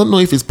 sometimes you don't know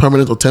if it's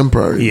permanent or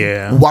temporary.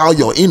 Yeah. While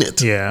you're in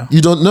it. Yeah.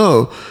 You don't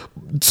know.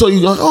 So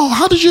you go, oh,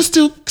 how did you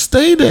still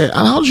stay there?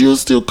 And how did you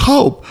still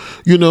cope?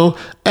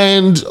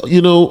 And they're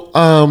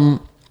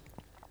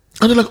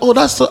like, oh,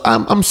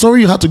 I'm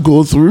sorry you had to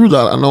go through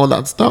that and all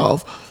that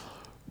stuff.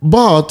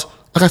 But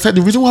like I said,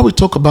 the reason why we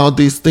talk about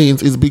these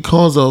things is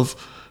because of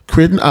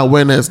creating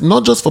awareness,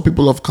 not just for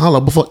people of color,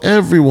 but for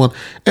everyone,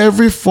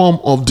 every form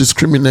of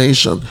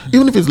discrimination,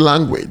 even if it's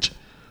language.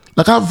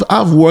 Like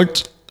I've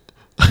worked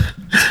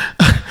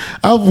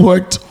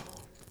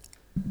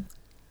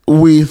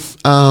with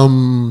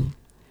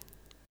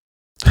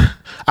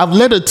I've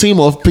led a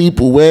team of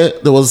people where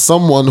there was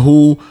someone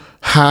whose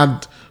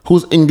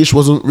English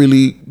wasn't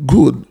really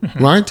good,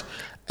 right?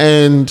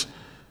 And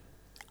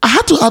I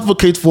had to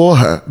advocate for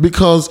her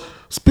because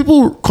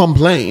people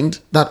complained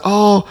that,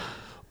 oh,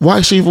 why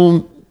is she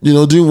even,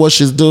 doing what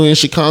she's doing?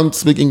 She can't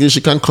speak English,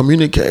 she can't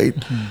communicate.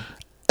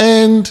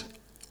 And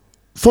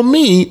for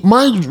me,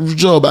 my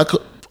job,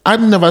 I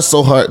never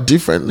saw her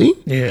differently.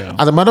 Yeah.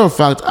 As a matter of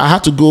fact, I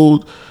had to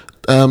go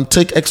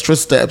take extra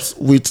steps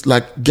with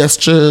like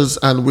gestures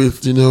and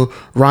with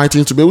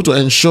writing to be able to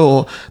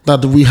ensure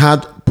that we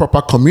had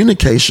proper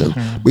communication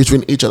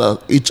between each other.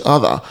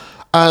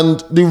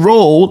 And the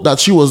role that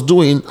she was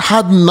doing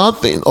had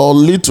nothing or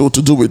little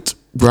to do with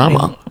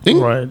grammar,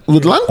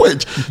 with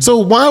language. So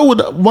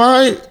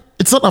why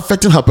it's not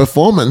affecting her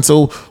performance?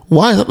 So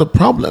why is that the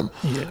problem?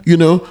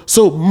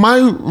 So my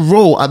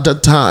role at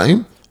that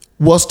time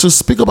was to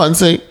speak up and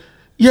say,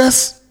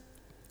 yes,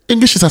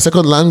 English is her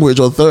second language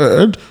or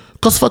third.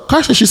 Because for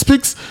Kasia, she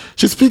speaks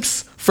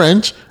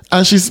French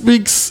and she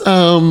speaks two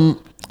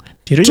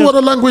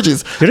other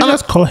languages. Did you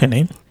just call her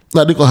name?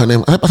 No, I didn't call her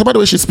name. I said, by the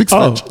way, she speaks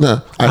French.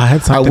 No, I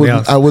had something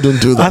else. I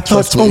wouldn't do that.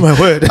 I thought, oh my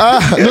word.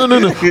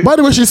 No. By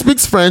the way, she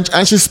speaks French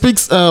and she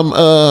speaks,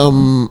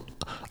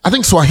 I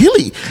think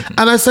Swahili.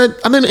 And I said,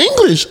 and then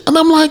English. And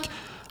I'm like,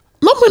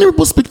 not many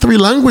people speak 3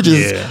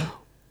 languages. Yeah.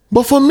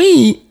 But for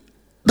me,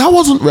 that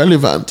wasn't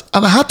relevant.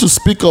 And I had to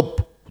speak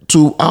up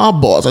to our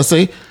boss. I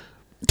say,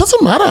 it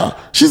doesn't matter.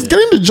 She's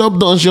getting the job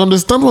done. She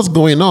understands what's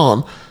going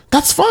on.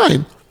 That's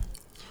fine.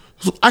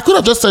 So I could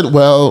have just said,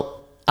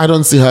 well, I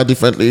don't see her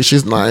differently.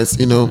 She's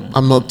nice.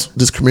 I'm not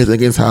discriminating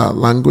against her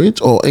language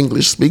or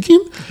English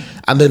speaking,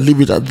 and then leave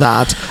it at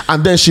that.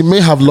 And then she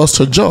may have lost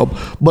her job.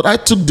 But I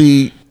took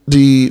the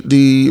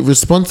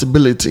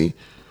responsibility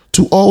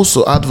to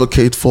also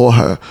advocate for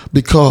her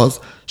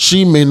because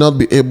she may not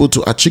be able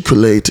to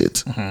articulate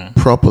it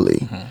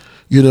properly.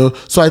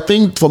 So I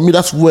think for me,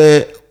 that's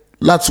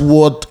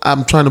what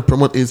I'm trying to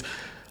promote is,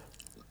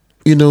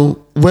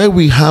 where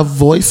we have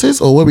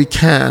voices or where we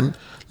can,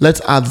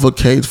 let's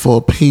advocate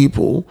for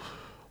people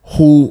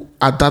who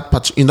in that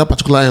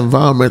particular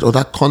environment or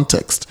that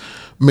context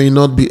may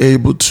not be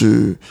able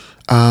to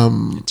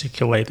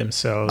articulate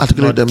themselves,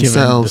 given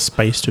the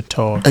space to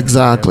talk.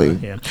 Exactly.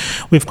 Yeah.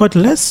 We've got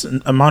less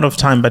amount of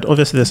time, but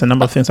obviously there's a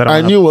number of things that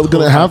I knew was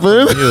going to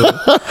happen.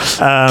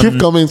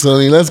 Keep coming,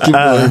 Tony. Let's keep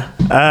going.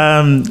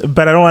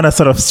 But I don't want to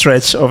sort of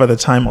stretch over the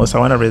time. Also,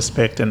 I want to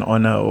respect and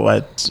honor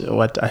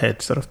what I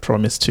had sort of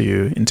promised to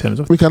you in terms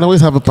of. We can always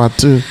have a part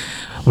 2.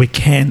 We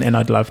can, and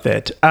I'd love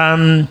that.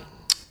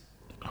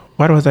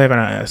 What was I going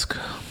to ask?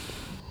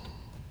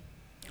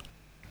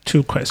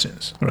 2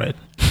 questions, right?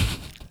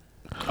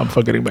 I'm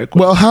forgetting my question.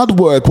 Well, hard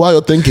work while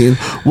you're thinking.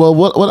 Well,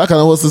 what I can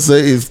also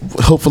say is,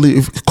 hopefully,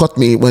 you caught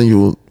me when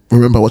you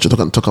remember what you're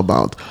going to talk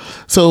about.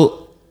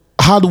 So,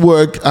 hard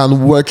work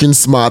and working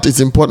smart. It's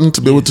important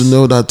to be able to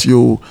know that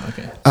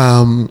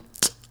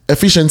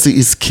efficiency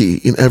is key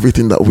in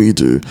everything that we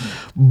do.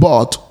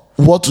 But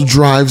what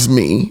drives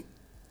me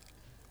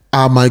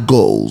are my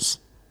goals.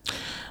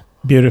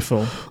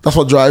 Beautiful. That's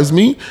what drives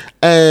me,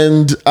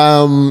 and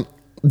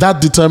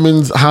that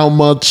determines how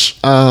much.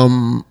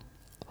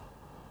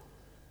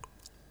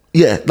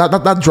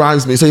 That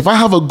drives me. So if I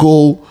have a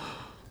goal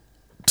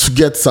to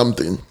get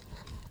something,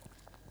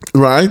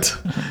 right?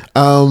 Then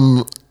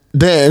I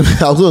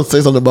was going to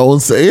say something, but I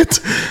won't say it.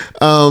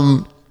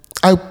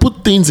 I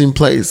put things in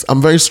place.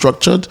 I'm very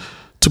structured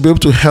to be able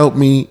to help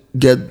me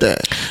get there.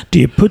 Do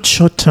you put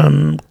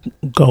short-term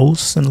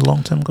goals and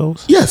long-term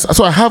goals? Yes.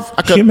 So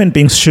human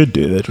beings should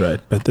do that, right?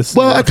 But this.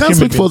 Well, I can't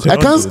speak for. I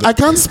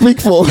can't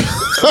speak for.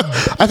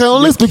 I can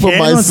only speak for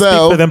myself.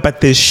 Speak for them, but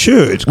they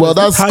should. Well,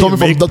 that's coming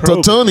from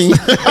Dr. Tony.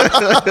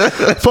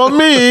 For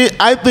me,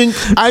 I think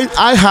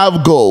I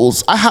have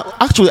goals. I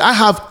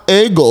have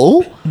a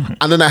goal,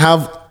 and then I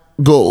have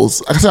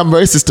goals. Like I said, I'm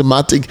very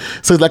systematic.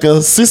 So it's like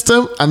a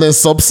system and then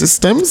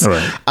subsystems.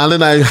 Right. And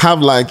then I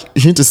have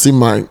you need to see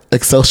my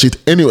Excel sheet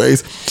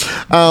anyways.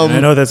 I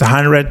know there's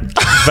 100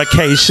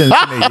 vacations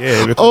in a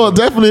year. Oh,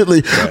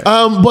 definitely.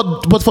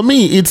 Right. But for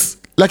me, it's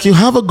like you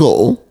have a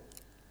goal.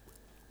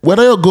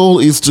 Whether your goal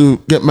is to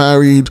get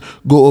married,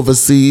 go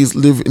overseas,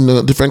 live in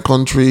a different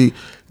country,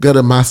 get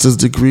a master's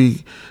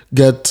degree,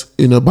 get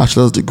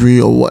bachelor's degree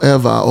or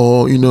whatever,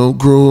 or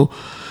grow,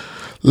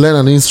 learn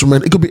an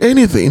instrument. It could be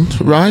anything,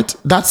 right?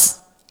 That's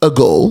a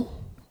goal,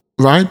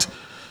 right?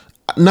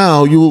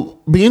 Now you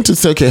begin to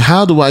say, okay,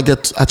 how do I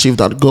achieve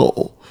that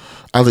goal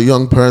as a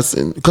young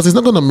person? Because it's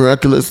not going to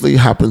miraculously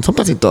happen.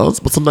 Sometimes it does,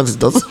 but sometimes it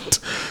doesn't.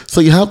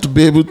 So you have to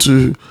be able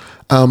to,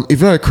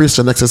 if you're a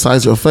Christian,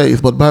 exercise your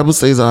faith. But the Bible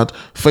says that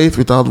faith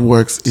without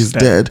works is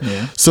dead.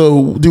 Yeah.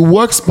 So the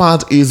works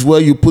part is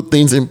where you put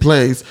things in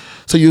place.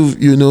 So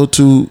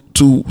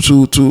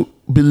to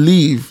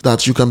believe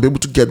that you can be able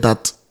to get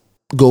that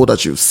goal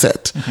that you've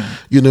set,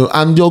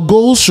 and your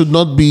goals should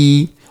not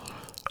be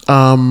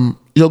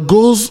your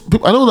goals.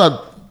 I know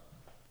that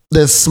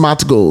there's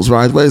SMART goals,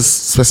 right, where it's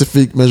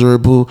specific,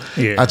 measurable,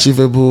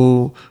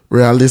 achievable,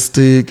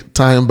 realistic,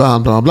 time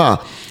bound, blah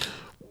blah.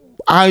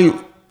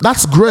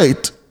 That's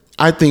great.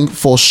 I think,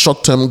 for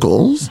short-term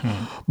goals.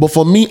 But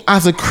for me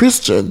as a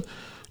Christian,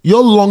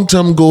 your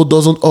long-term goal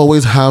doesn't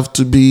always have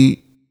to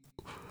be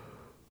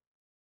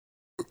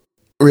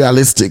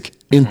realistic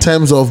in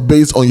terms of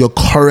based on your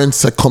current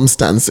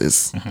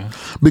circumstances.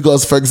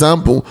 Because, for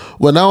example,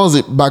 when I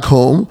was back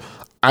home,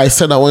 I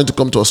said I wanted to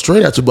come to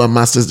Australia to do a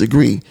master's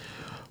degree.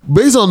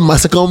 Based on my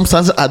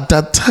circumstances at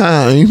that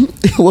time,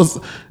 it was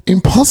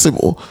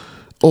impossible,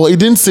 or it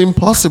didn't seem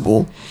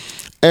possible.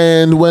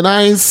 And when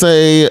I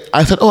said,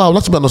 oh, I would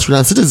like to be an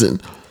Australian citizen,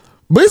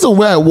 based on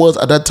where I was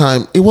at that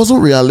time, it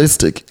wasn't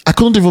realistic. I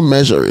couldn't even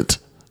measure it,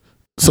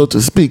 so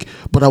to speak,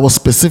 but I was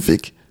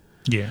specific.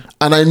 Yeah.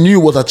 And I knew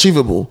it was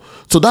achievable.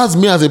 So that's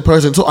me as a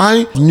person. So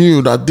I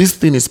knew that this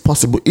thing is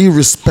possible,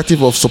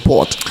 irrespective of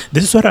support.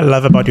 This is what I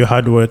love about your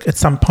hard work. At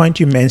some point,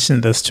 you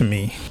mentioned this to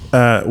me.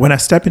 When I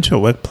step into a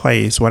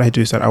workplace, what I do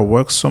is that I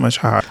work so much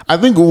hard. I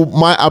think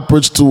my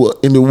approach to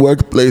in the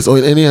workplace or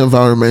in any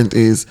environment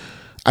is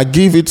I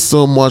give it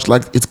so much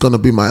like it's going to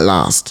be my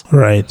last.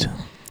 Right.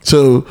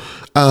 So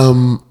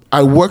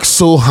I work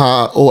so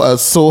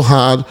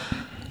hard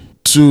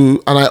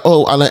and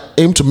I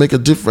aim to make a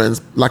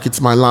difference like it's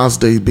my last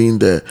day being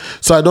there.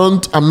 So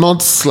I'm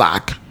not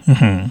slack.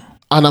 And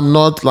I'm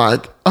not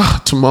like,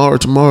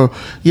 tomorrow.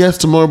 Yes,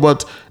 tomorrow,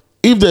 but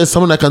if there's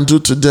something I can do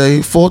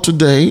today, for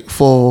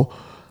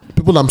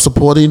people I'm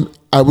supporting,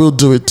 I will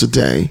do it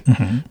today,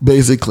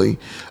 basically.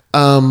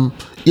 So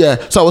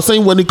I was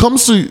saying when it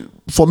comes to,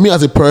 for me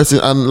as a person,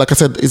 and like I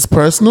said, it's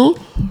personal,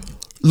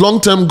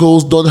 long-term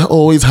goals don't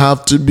always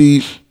have to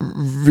be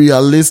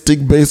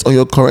realistic based on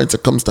your current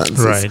circumstances.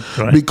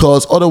 Right.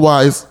 Because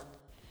otherwise,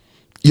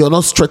 you're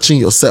not stretching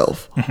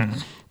yourself.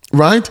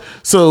 Right?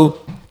 So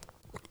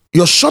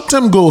your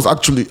short-term goals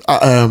actually,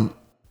 on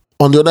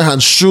the other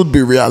hand, should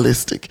be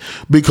realistic,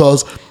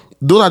 because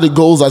those are the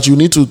goals that you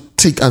need to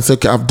tick and say,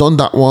 okay, I've done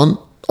that one,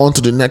 on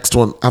to the next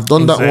one. I've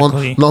done that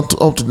one, not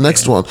up to the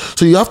next one.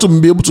 So you have to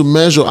be able to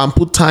measure and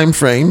put time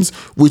frames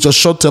with your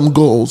short-term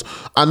goals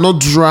and not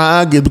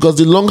drag it, because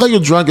the longer you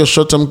drag your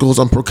short-term goals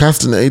and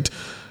procrastinate,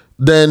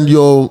 then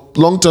your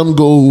long-term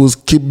goals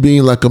keep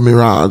being like a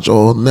mirage,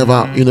 or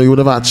never, you will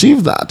never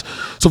achieve that.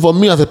 So for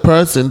me as a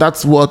person,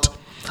 that's what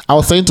I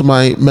was saying to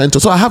my mentor.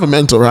 So I have a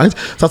mentor, right? So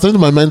I was saying to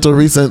my mentor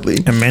recently.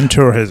 A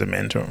mentor has a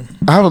mentor.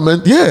 I have a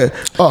mentor. Yeah.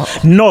 Oh.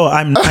 No,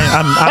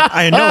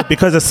 I know,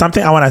 because there's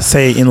something I want to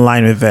say in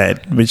line with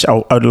that, which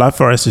I would love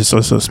for us to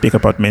also speak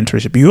about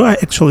mentorship. You are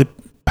actually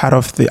part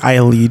of the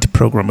iLead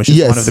program, which is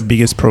one of the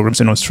biggest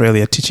programs in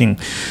Australia, teaching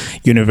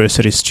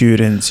university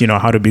students,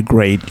 how to be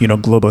great,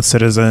 global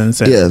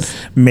citizens and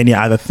many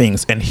other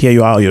things. And here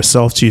you are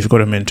yourself, you've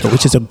got a mentor,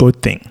 which is a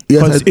good thing.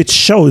 Because it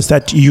shows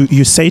that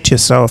you say to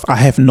yourself, I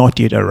have not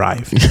yet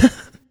arrived.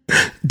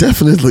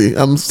 Definitely.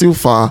 I'm still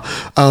far.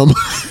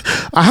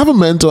 I have a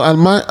mentor,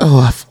 and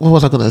what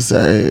was I going to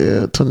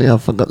say? Tony,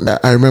 I've forgotten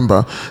that. I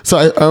remember. So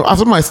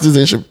after my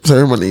citizenship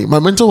ceremony, my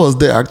mentor was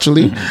there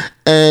actually.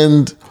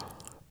 And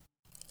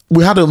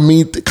we had a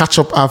catch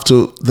up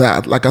after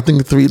that, like I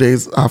think 3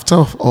 days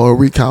after or a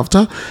week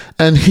after.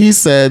 And he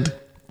said,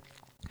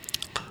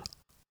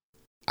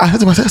 I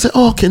heard him, I said,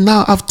 oh, okay,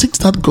 now I've ticked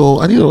that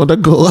goal. I need another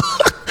goal.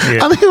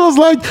 And he was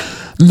like,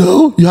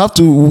 no, you have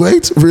to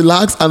wait,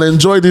 relax, and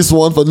enjoy this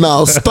one for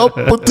now. Stop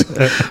putting,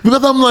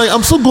 because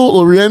I'm so goal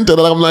oriented,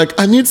 and I'm like,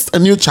 I need a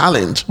new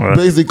challenge,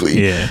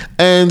 basically. Yeah.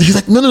 And he's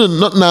like, no,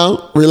 not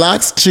now.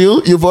 Relax,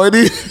 chill. You've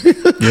already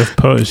you've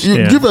pushed.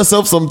 Give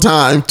yourself some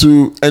time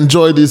to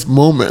enjoy this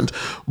moment.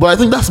 But I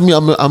think that's me.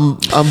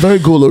 I'm very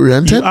goal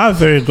oriented. You are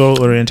very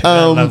goal oriented.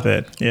 I love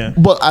that. Yeah.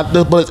 But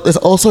it's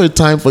also a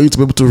time for you to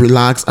be able to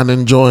relax and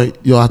enjoy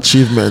your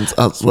achievements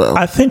as well.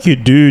 I think you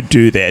do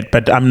that,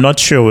 but I'm not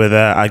sure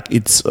whether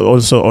it's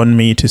also on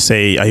me to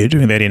say, are you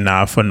doing that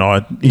enough or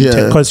not?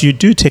 Because you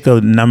do take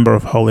a number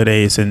of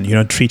holidays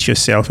and treat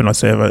yourself and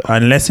whatsoever.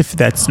 Unless if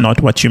that's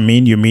not what you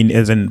mean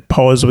as in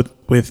pause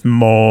with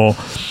more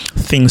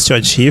things to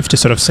achieve, to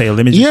sort of say,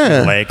 let me just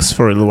relax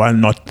for a little while,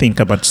 not think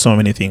about so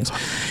many things.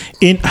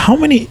 In how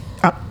many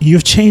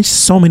you've changed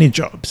so many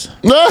jobs.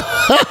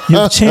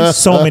 You've changed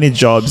so many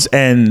jobs,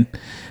 and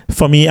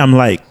for me, I'm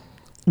like,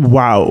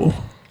 wow.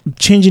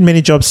 Changing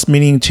many jobs,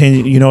 meaning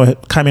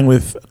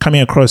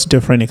coming across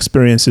different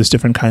experiences,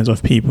 different kinds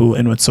of people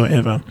and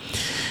whatsoever.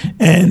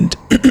 And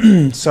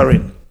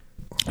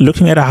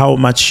looking at how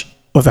much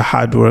of a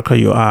hard worker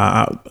you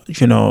are,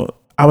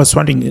 I was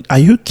wondering, are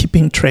you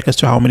keeping track as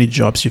to how many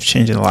jobs you've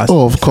changed in the last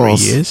 3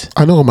 years?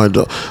 I know my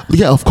job.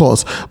 Yeah, of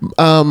course.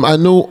 I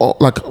know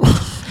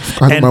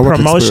and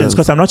promotions,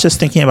 because I'm not just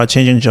thinking about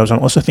changing jobs, I'm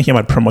also thinking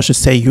about promotions.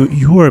 Say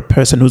you are a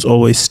person who's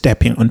always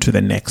stepping onto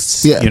the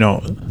next,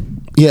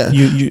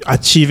 you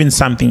achieving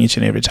something each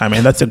and every time,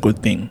 and that's a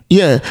good thing.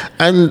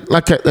 And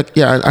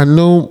I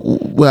know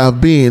where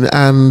I've been,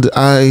 and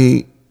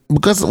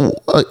because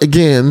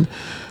again,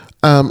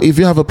 if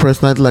you have a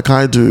personality like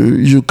I do,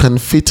 you can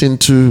fit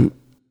into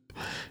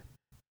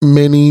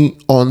many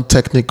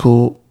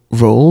on-technical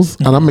roles,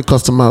 and I'm a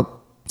customer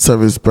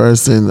service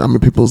person, I'm a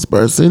people's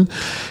person,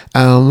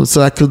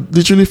 so I could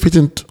literally fit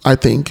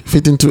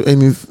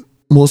into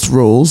most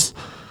roles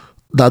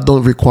that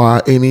don't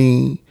require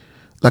any,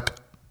 like,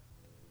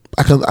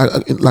 I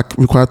like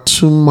require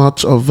too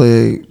much of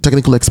a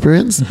technical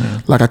experience.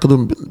 Like I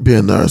couldn't be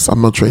a nurse.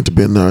 I'm not trained to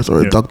be a nurse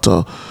or a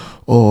doctor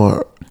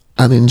or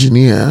an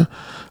engineer.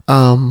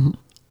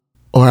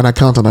 Or an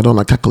accountant. I don't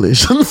like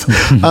calculations.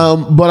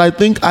 But I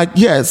think,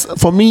 yes,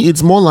 for me,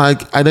 it's more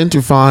like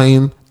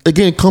identifying,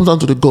 again, it comes down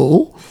to the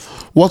goal.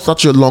 What's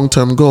that your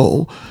long-term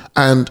goal?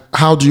 And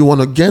how do you want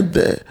to get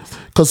there?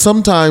 Because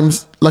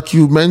sometimes, like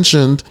you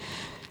mentioned,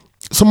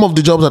 some of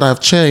the jobs that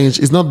I've changed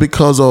is not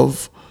because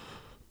of,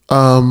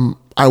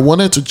 I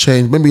wanted to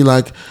change. Maybe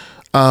like,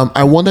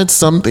 I wanted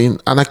something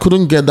and I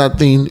couldn't get that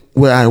thing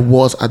where I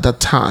was at that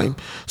time.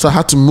 So I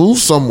had to move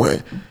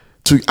somewhere.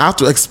 I have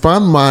to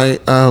expand my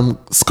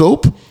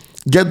scope,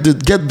 get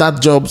that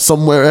job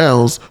somewhere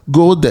else,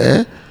 go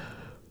there,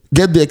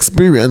 get the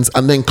experience,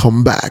 and then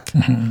come back.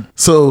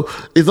 So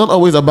it's not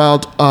always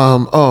about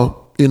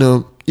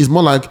it's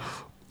more like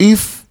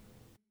if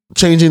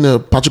changing a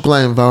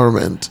particular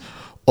environment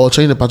or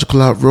changing a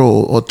particular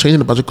role or changing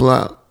a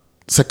particular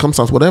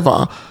circumstance,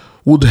 whatever,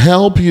 would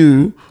help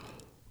you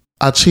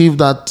achieve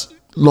that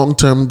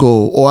long-term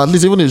goal or at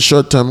least even a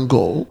short-term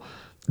goal,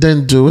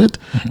 then do it.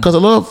 Because a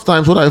lot of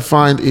times what I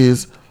find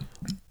is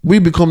we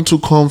become too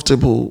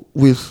comfortable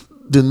with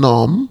the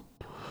norm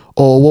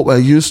or what we're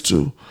used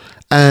to,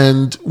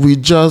 and we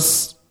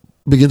just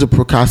begin to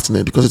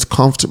procrastinate because it's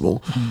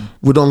comfortable.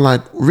 We don't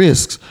like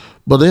risks.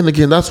 But then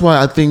again, that's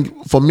why I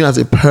think for me as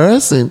a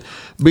person,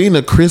 being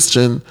a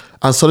Christian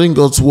and studying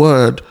God's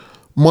word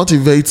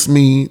motivates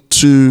me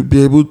to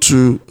be able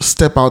to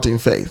step out in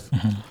faith.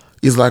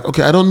 It's like,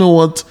 okay, I don't know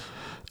what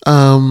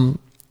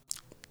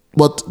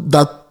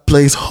that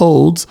place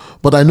holds,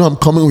 but I know I'm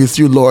coming with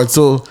you, Lord.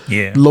 So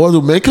Lord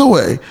will make a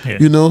way,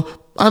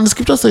 and the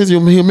scripture says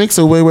he makes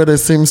a way where there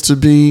seems to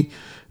be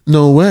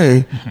no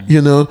way,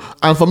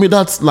 and for me,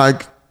 that's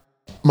like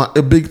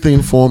a big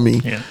thing for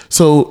me.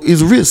 So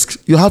it's risks.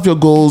 You have your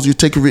goals, you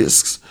take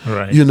risks,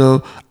 right?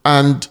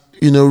 And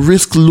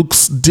risk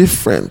looks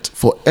different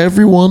for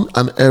everyone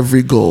and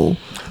every goal.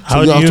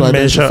 How do you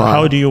measure?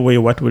 How do you weigh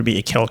what would be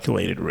a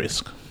calculated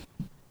risk?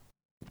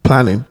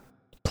 Planning.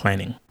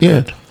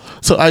 Yeah. Good.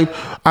 So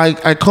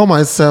I call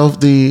myself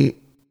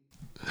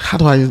how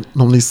do I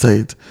normally say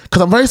it?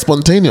 Because I'm very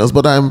spontaneous,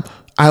 but I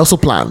also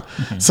plan.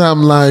 So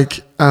I'm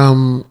like,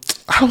 how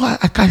do I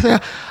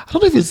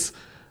don't know if it's,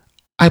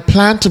 I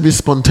plan to be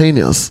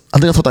spontaneous. I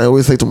think that's what I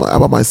always say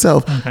about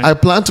myself. Okay. I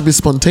plan to be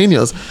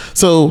spontaneous.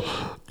 So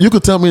you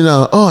could tell me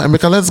now, oh,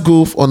 Emeka, let's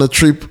go on a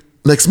trip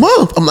next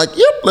month. I'm like,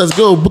 yep, let's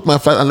go, book my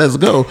flight and let's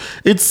go.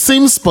 It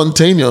seems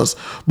spontaneous,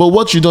 but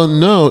what you don't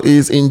know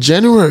is in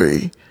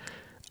January,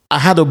 I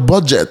had a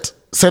budget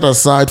set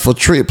aside for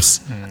trips,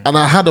 and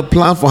I had a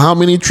plan for how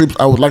many trips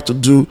I would like to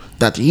do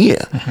that year.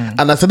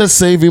 And I started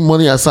saving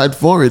money aside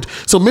for it.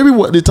 So maybe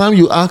the time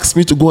you asked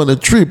me to go on a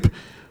trip,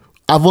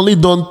 I've only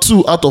done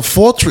 2 out of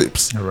 4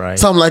 trips. Right.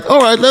 So I'm like, all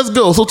right, let's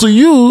go. So to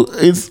you,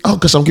 it's, oh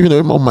gosh, I'm giving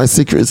away all my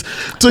secrets.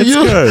 That's how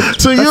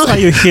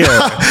you hear.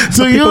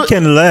 So people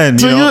can learn.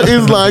 To you,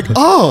 it's like,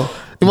 oh,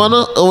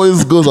 Emmanuel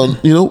always goes on,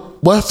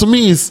 Well, to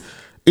me,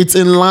 it's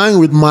in line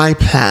with my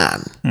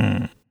plan.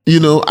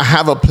 I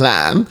have a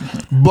plan,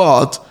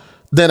 but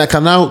then I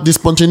can now, the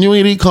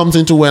spontaneity comes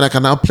into when I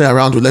can now play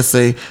around with, let's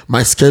say,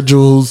 my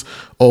schedules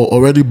or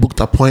already booked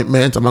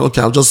appointments. I'm like,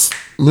 okay, I'll just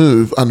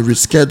move and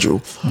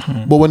reschedule.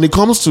 But when it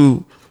comes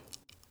to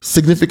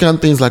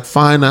significant things like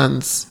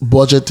finance,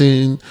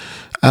 budgeting,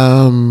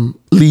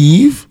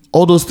 leave,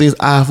 all those things,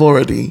 I have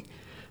already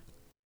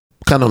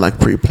kind of like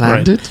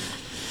pre-planned it.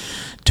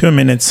 2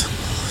 minutes,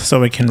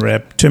 so we can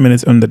wrap. 2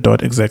 minutes on the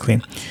dot,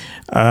 exactly.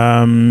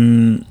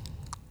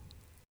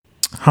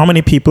 How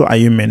many people are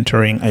you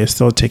mentoring? Are you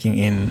still taking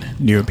in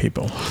new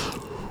people?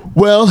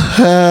 Well,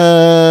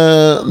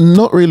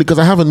 not really, because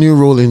I have a new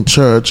role in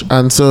church,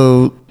 and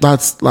so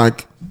that's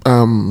like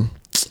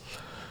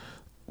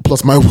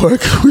plus my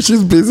work, which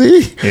is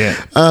busy. Yeah.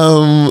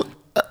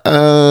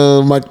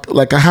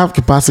 Like I have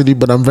capacity,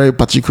 but I'm very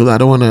particular. I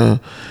don't want to.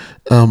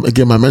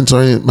 Again, my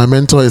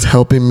mentor is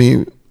helping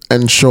me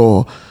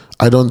ensure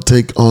I don't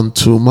take on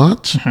too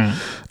much.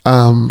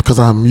 Because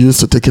I'm used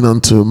to taking on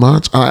too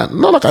much. Not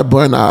like I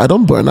burn out. I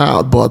don't burn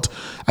out, but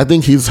I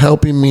think he's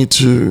helping me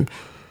to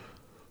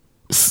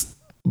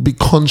be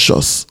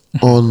conscious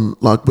on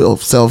like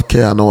of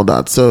self-care and all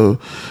that. So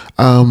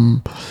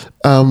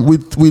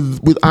with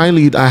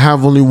iLead, I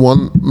have only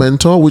one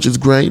mentor, which is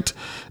great.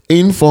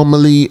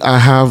 Informally, I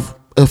have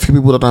a few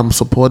people that I'm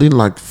supporting,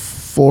 like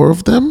 4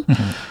 of them.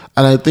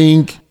 And I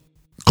think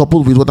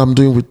coupled with what I'm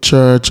doing with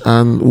church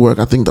and work,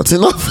 I think that's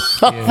enough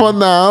for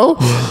now.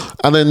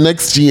 And then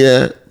next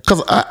year,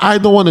 because I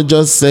don't want to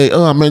just say,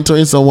 oh, I'm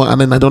mentoring someone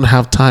and then I don't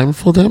have time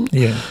for them.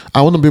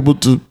 I want to be able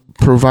to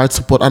provide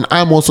support, and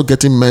I'm also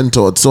getting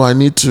mentored, so I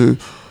need to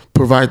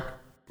provide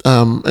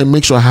and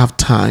make sure I have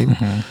time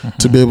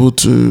to be able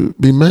to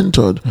be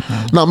mentored.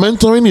 Now,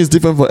 mentoring is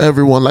different for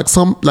everyone.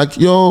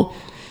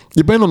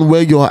 Depending on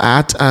where you're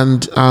at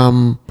and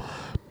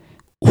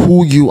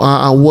who you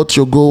are and what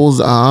your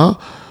goals are,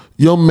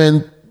 your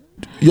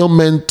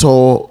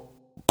mentor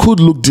could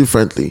look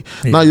differently.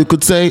 Now you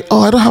could say,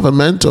 oh, I don't have a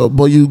mentor,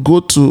 but you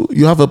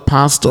have a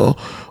pastor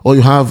or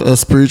you have a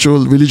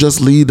spiritual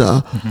religious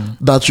leader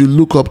that you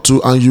look up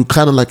to and you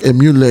kind of like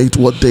emulate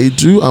what they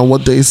do and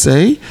what they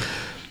say.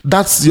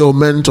 That's your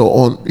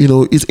mentor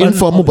it's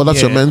informal, but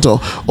that's your mentor.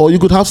 Or you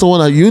could have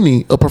someone at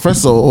uni, a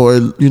professor, or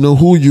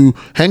who you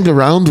hang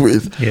around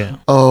with,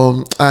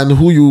 and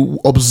who you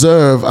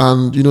observe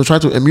and try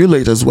to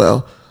emulate as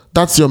well.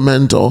 That's your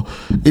mentor.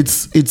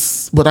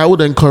 But I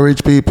would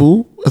encourage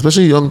people,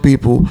 especially young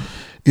people,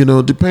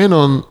 depending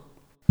on,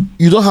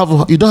 you don't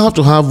have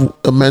to have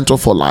a mentor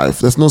for life.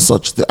 There's no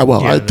such thing.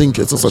 Well, I think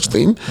it's no such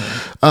thing.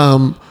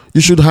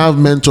 You should have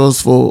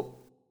mentors for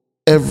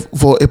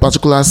a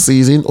particular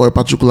season or a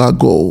particular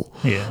goal.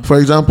 For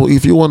example,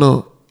 if you want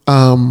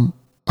to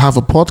have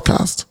a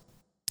podcast,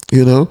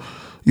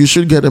 you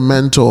should get a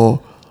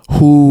mentor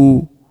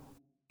who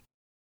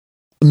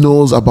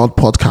knows about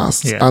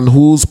podcasts and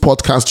whose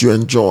podcast you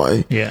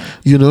enjoy.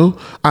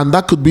 And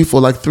that could be for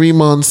like 3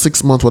 months,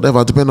 6 months,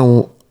 whatever, depending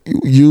on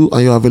you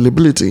and your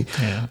availability.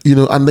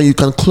 And then you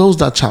can close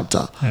that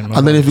chapter.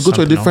 And then if you go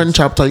to a different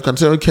chapter, you can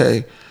say,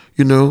 okay,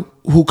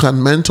 who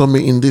can mentor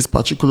me in this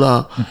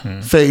particular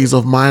phase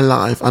of my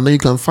life? And then you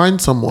can find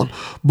someone,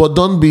 but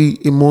don't be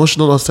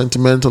emotional or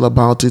sentimental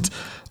about it.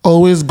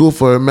 Always go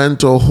for a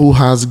mentor who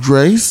has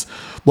grace,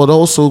 but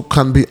also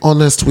can be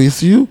honest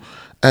with you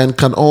and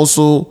can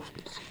also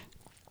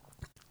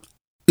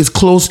is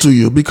close to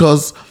you,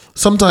 because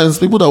sometimes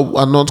people that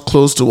are not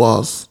close to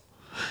us,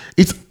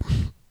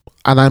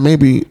 and I may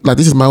be like,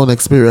 this is my own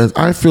experience.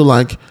 I feel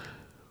like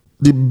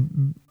the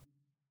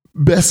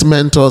best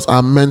mentors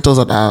are mentors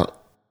that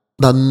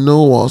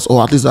know us,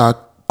 or at least are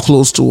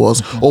close to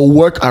us, or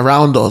work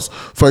around us.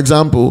 For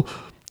example,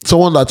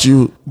 someone that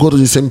you go to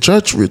the same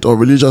church with or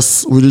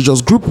religious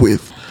group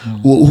with,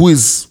 who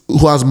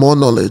has more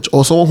knowledge,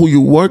 or someone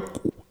who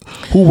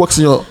works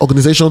in your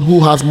organization who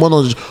has more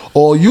knowledge,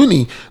 or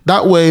uni.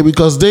 That way,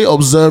 because they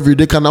observe you,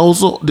 they can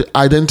also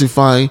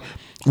identify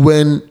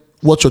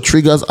what your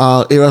triggers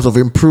are, areas of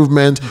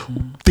improvement,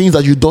 things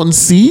that you don't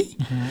see.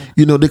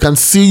 They can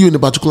see you in a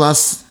particular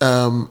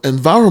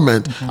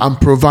environment and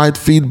provide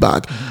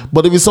feedback.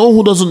 But if it's someone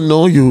who doesn't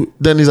know you,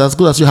 then it's as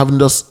good as you having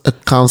just a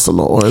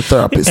counselor or a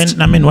therapist.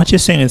 And I mean, what you're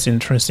saying is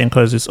interesting,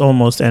 because it's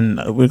almost, and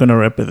we're going to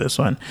wrap with this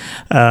one.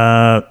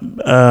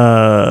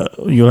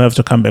 You'll have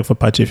to come back for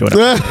part 2 if you want.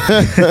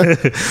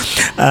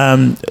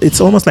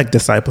 It's almost like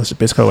discipleship,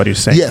 basically what you're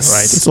saying, right?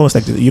 It's almost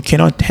like you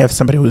cannot have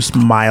somebody who's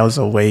miles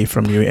away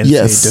from you and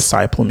say,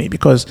 disciple me,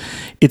 because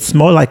it's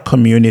more like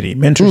community.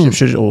 Mentorship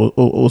should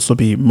also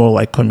be more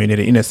like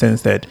community, in a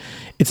sense that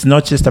it's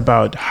not just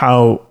about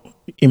how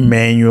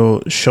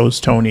Emmanuel shows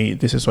Tony,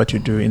 this is what you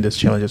do in these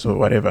challenges or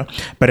whatever,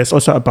 but it's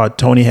also about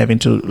Tony having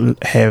to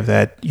have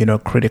that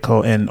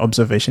critical and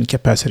observation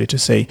capacity to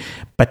say,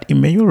 but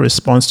Emmanuel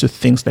responds to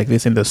things like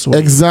this in this way.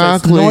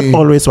 Exactly. So it's not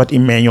always what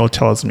Emmanuel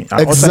tells me.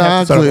 I also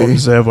have to sort of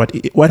observe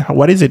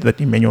what is it that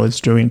Emmanuel is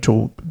doing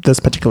to this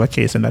particular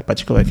case and that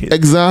particular case.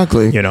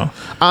 Exactly.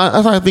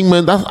 I think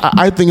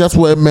that's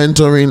where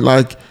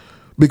mentoring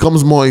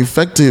becomes more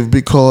effective,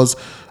 because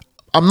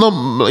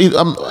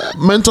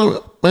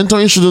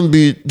mentoring shouldn't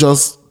be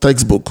just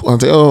textbook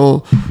and say,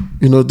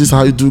 this is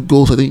how you do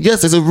goals. I think,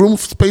 yes, there's a room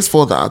space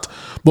for that.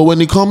 But when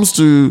it comes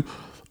to,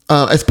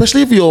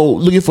 especially if you're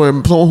looking for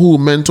someone who will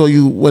mentor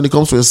you when it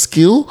comes to a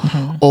skill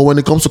or when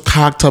it comes to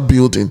character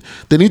building,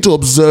 they need to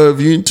observe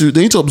you.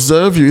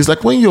 It's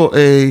like when you're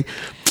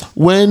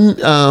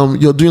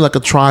doing like a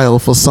trial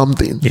for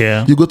something.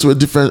 You go to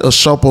a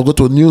shop or go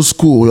to a new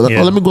school. You're like,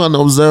 let me go and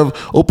observe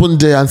open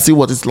day and see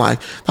what it's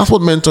like. That's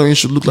what mentoring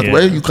should look like.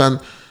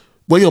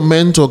 Where your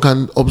mentor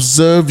can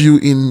observe you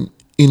in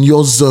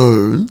your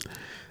zone,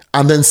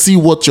 and then see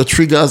what your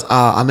triggers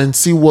are, and then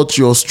see what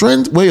your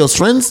strengths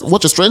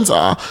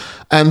are,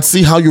 and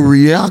see how you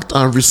react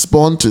and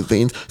respond to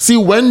things. See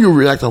when you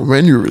react and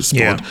when you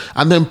respond,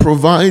 and then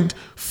provide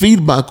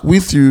feedback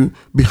with you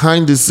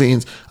behind the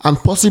scenes, and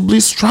possibly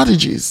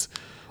strategies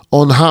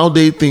on how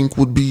they think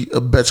would be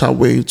a better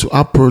way to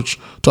approach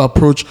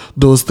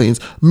those things.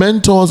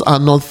 Mentors are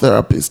not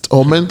therapists,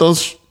 or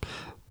mentors,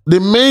 they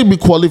may be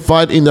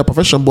qualified in their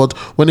profession, but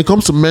when it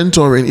comes to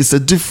mentoring, it's a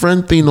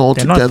different thing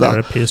altogether. They're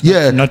not therapists,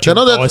 not your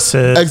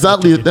bosses.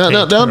 Exactly. They're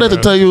not there to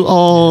tell you,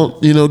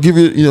 give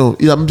you,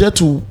 I'm there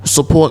to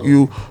support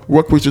you,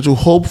 work with you to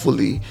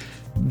hopefully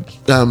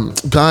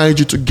guide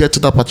you to get to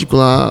that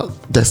particular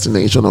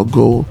destination or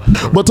goal.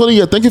 But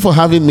Tony, thank you for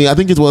having me. I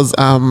think it was,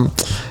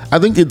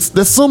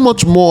 there's so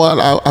much more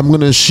I'm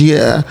going to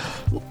share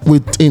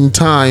in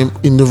time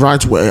in the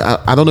right way.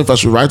 I don't know if I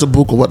should write a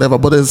book or whatever,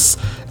 but it's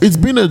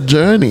been a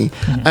journey.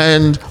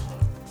 And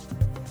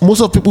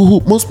most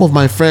of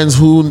my friends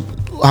who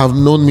have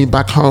known me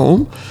back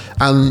home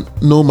and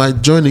know my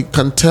journey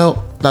can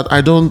tell that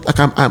I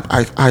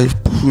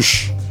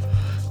push.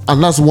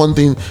 And that's one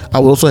thing I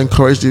would also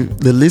encourage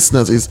the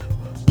listeners is,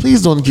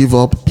 please don't give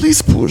up.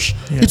 Please push.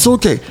 It's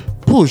okay.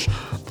 Push.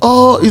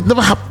 Oh, it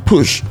never happened.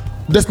 Push.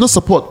 There's no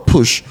support.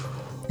 Push.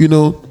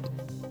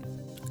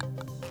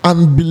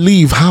 And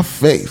believe, have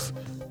faith.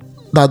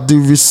 that the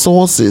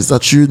resources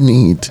that you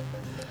need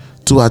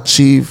to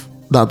achieve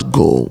that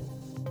goal,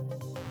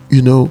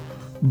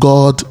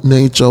 God,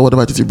 nature,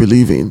 whatever it is you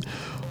believe in,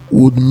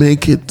 would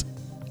make it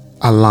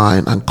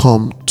align and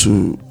come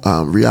to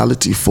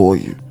reality for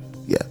you.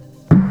 Yeah.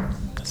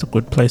 That's a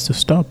good place to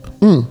stop.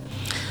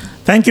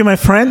 Thank you, my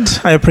friend.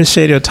 I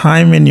appreciate your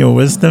time and your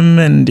wisdom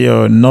and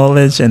your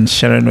knowledge and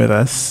sharing with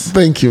us.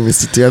 Thank you,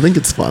 Mr. T. I think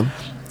it's fun.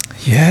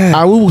 Yeah.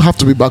 I will have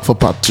to be back for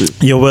part 2.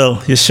 You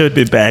will. You should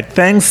be back.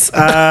 Thanks.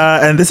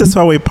 And this is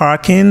why we're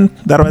parking.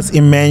 That was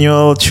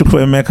Emmanuel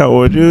Chukwuemeka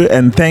Odu.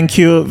 And thank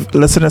you,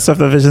 listeners of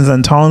the Visions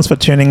and Tones, for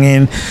tuning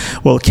in.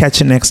 We'll catch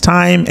you next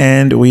time.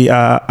 And we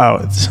are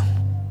out.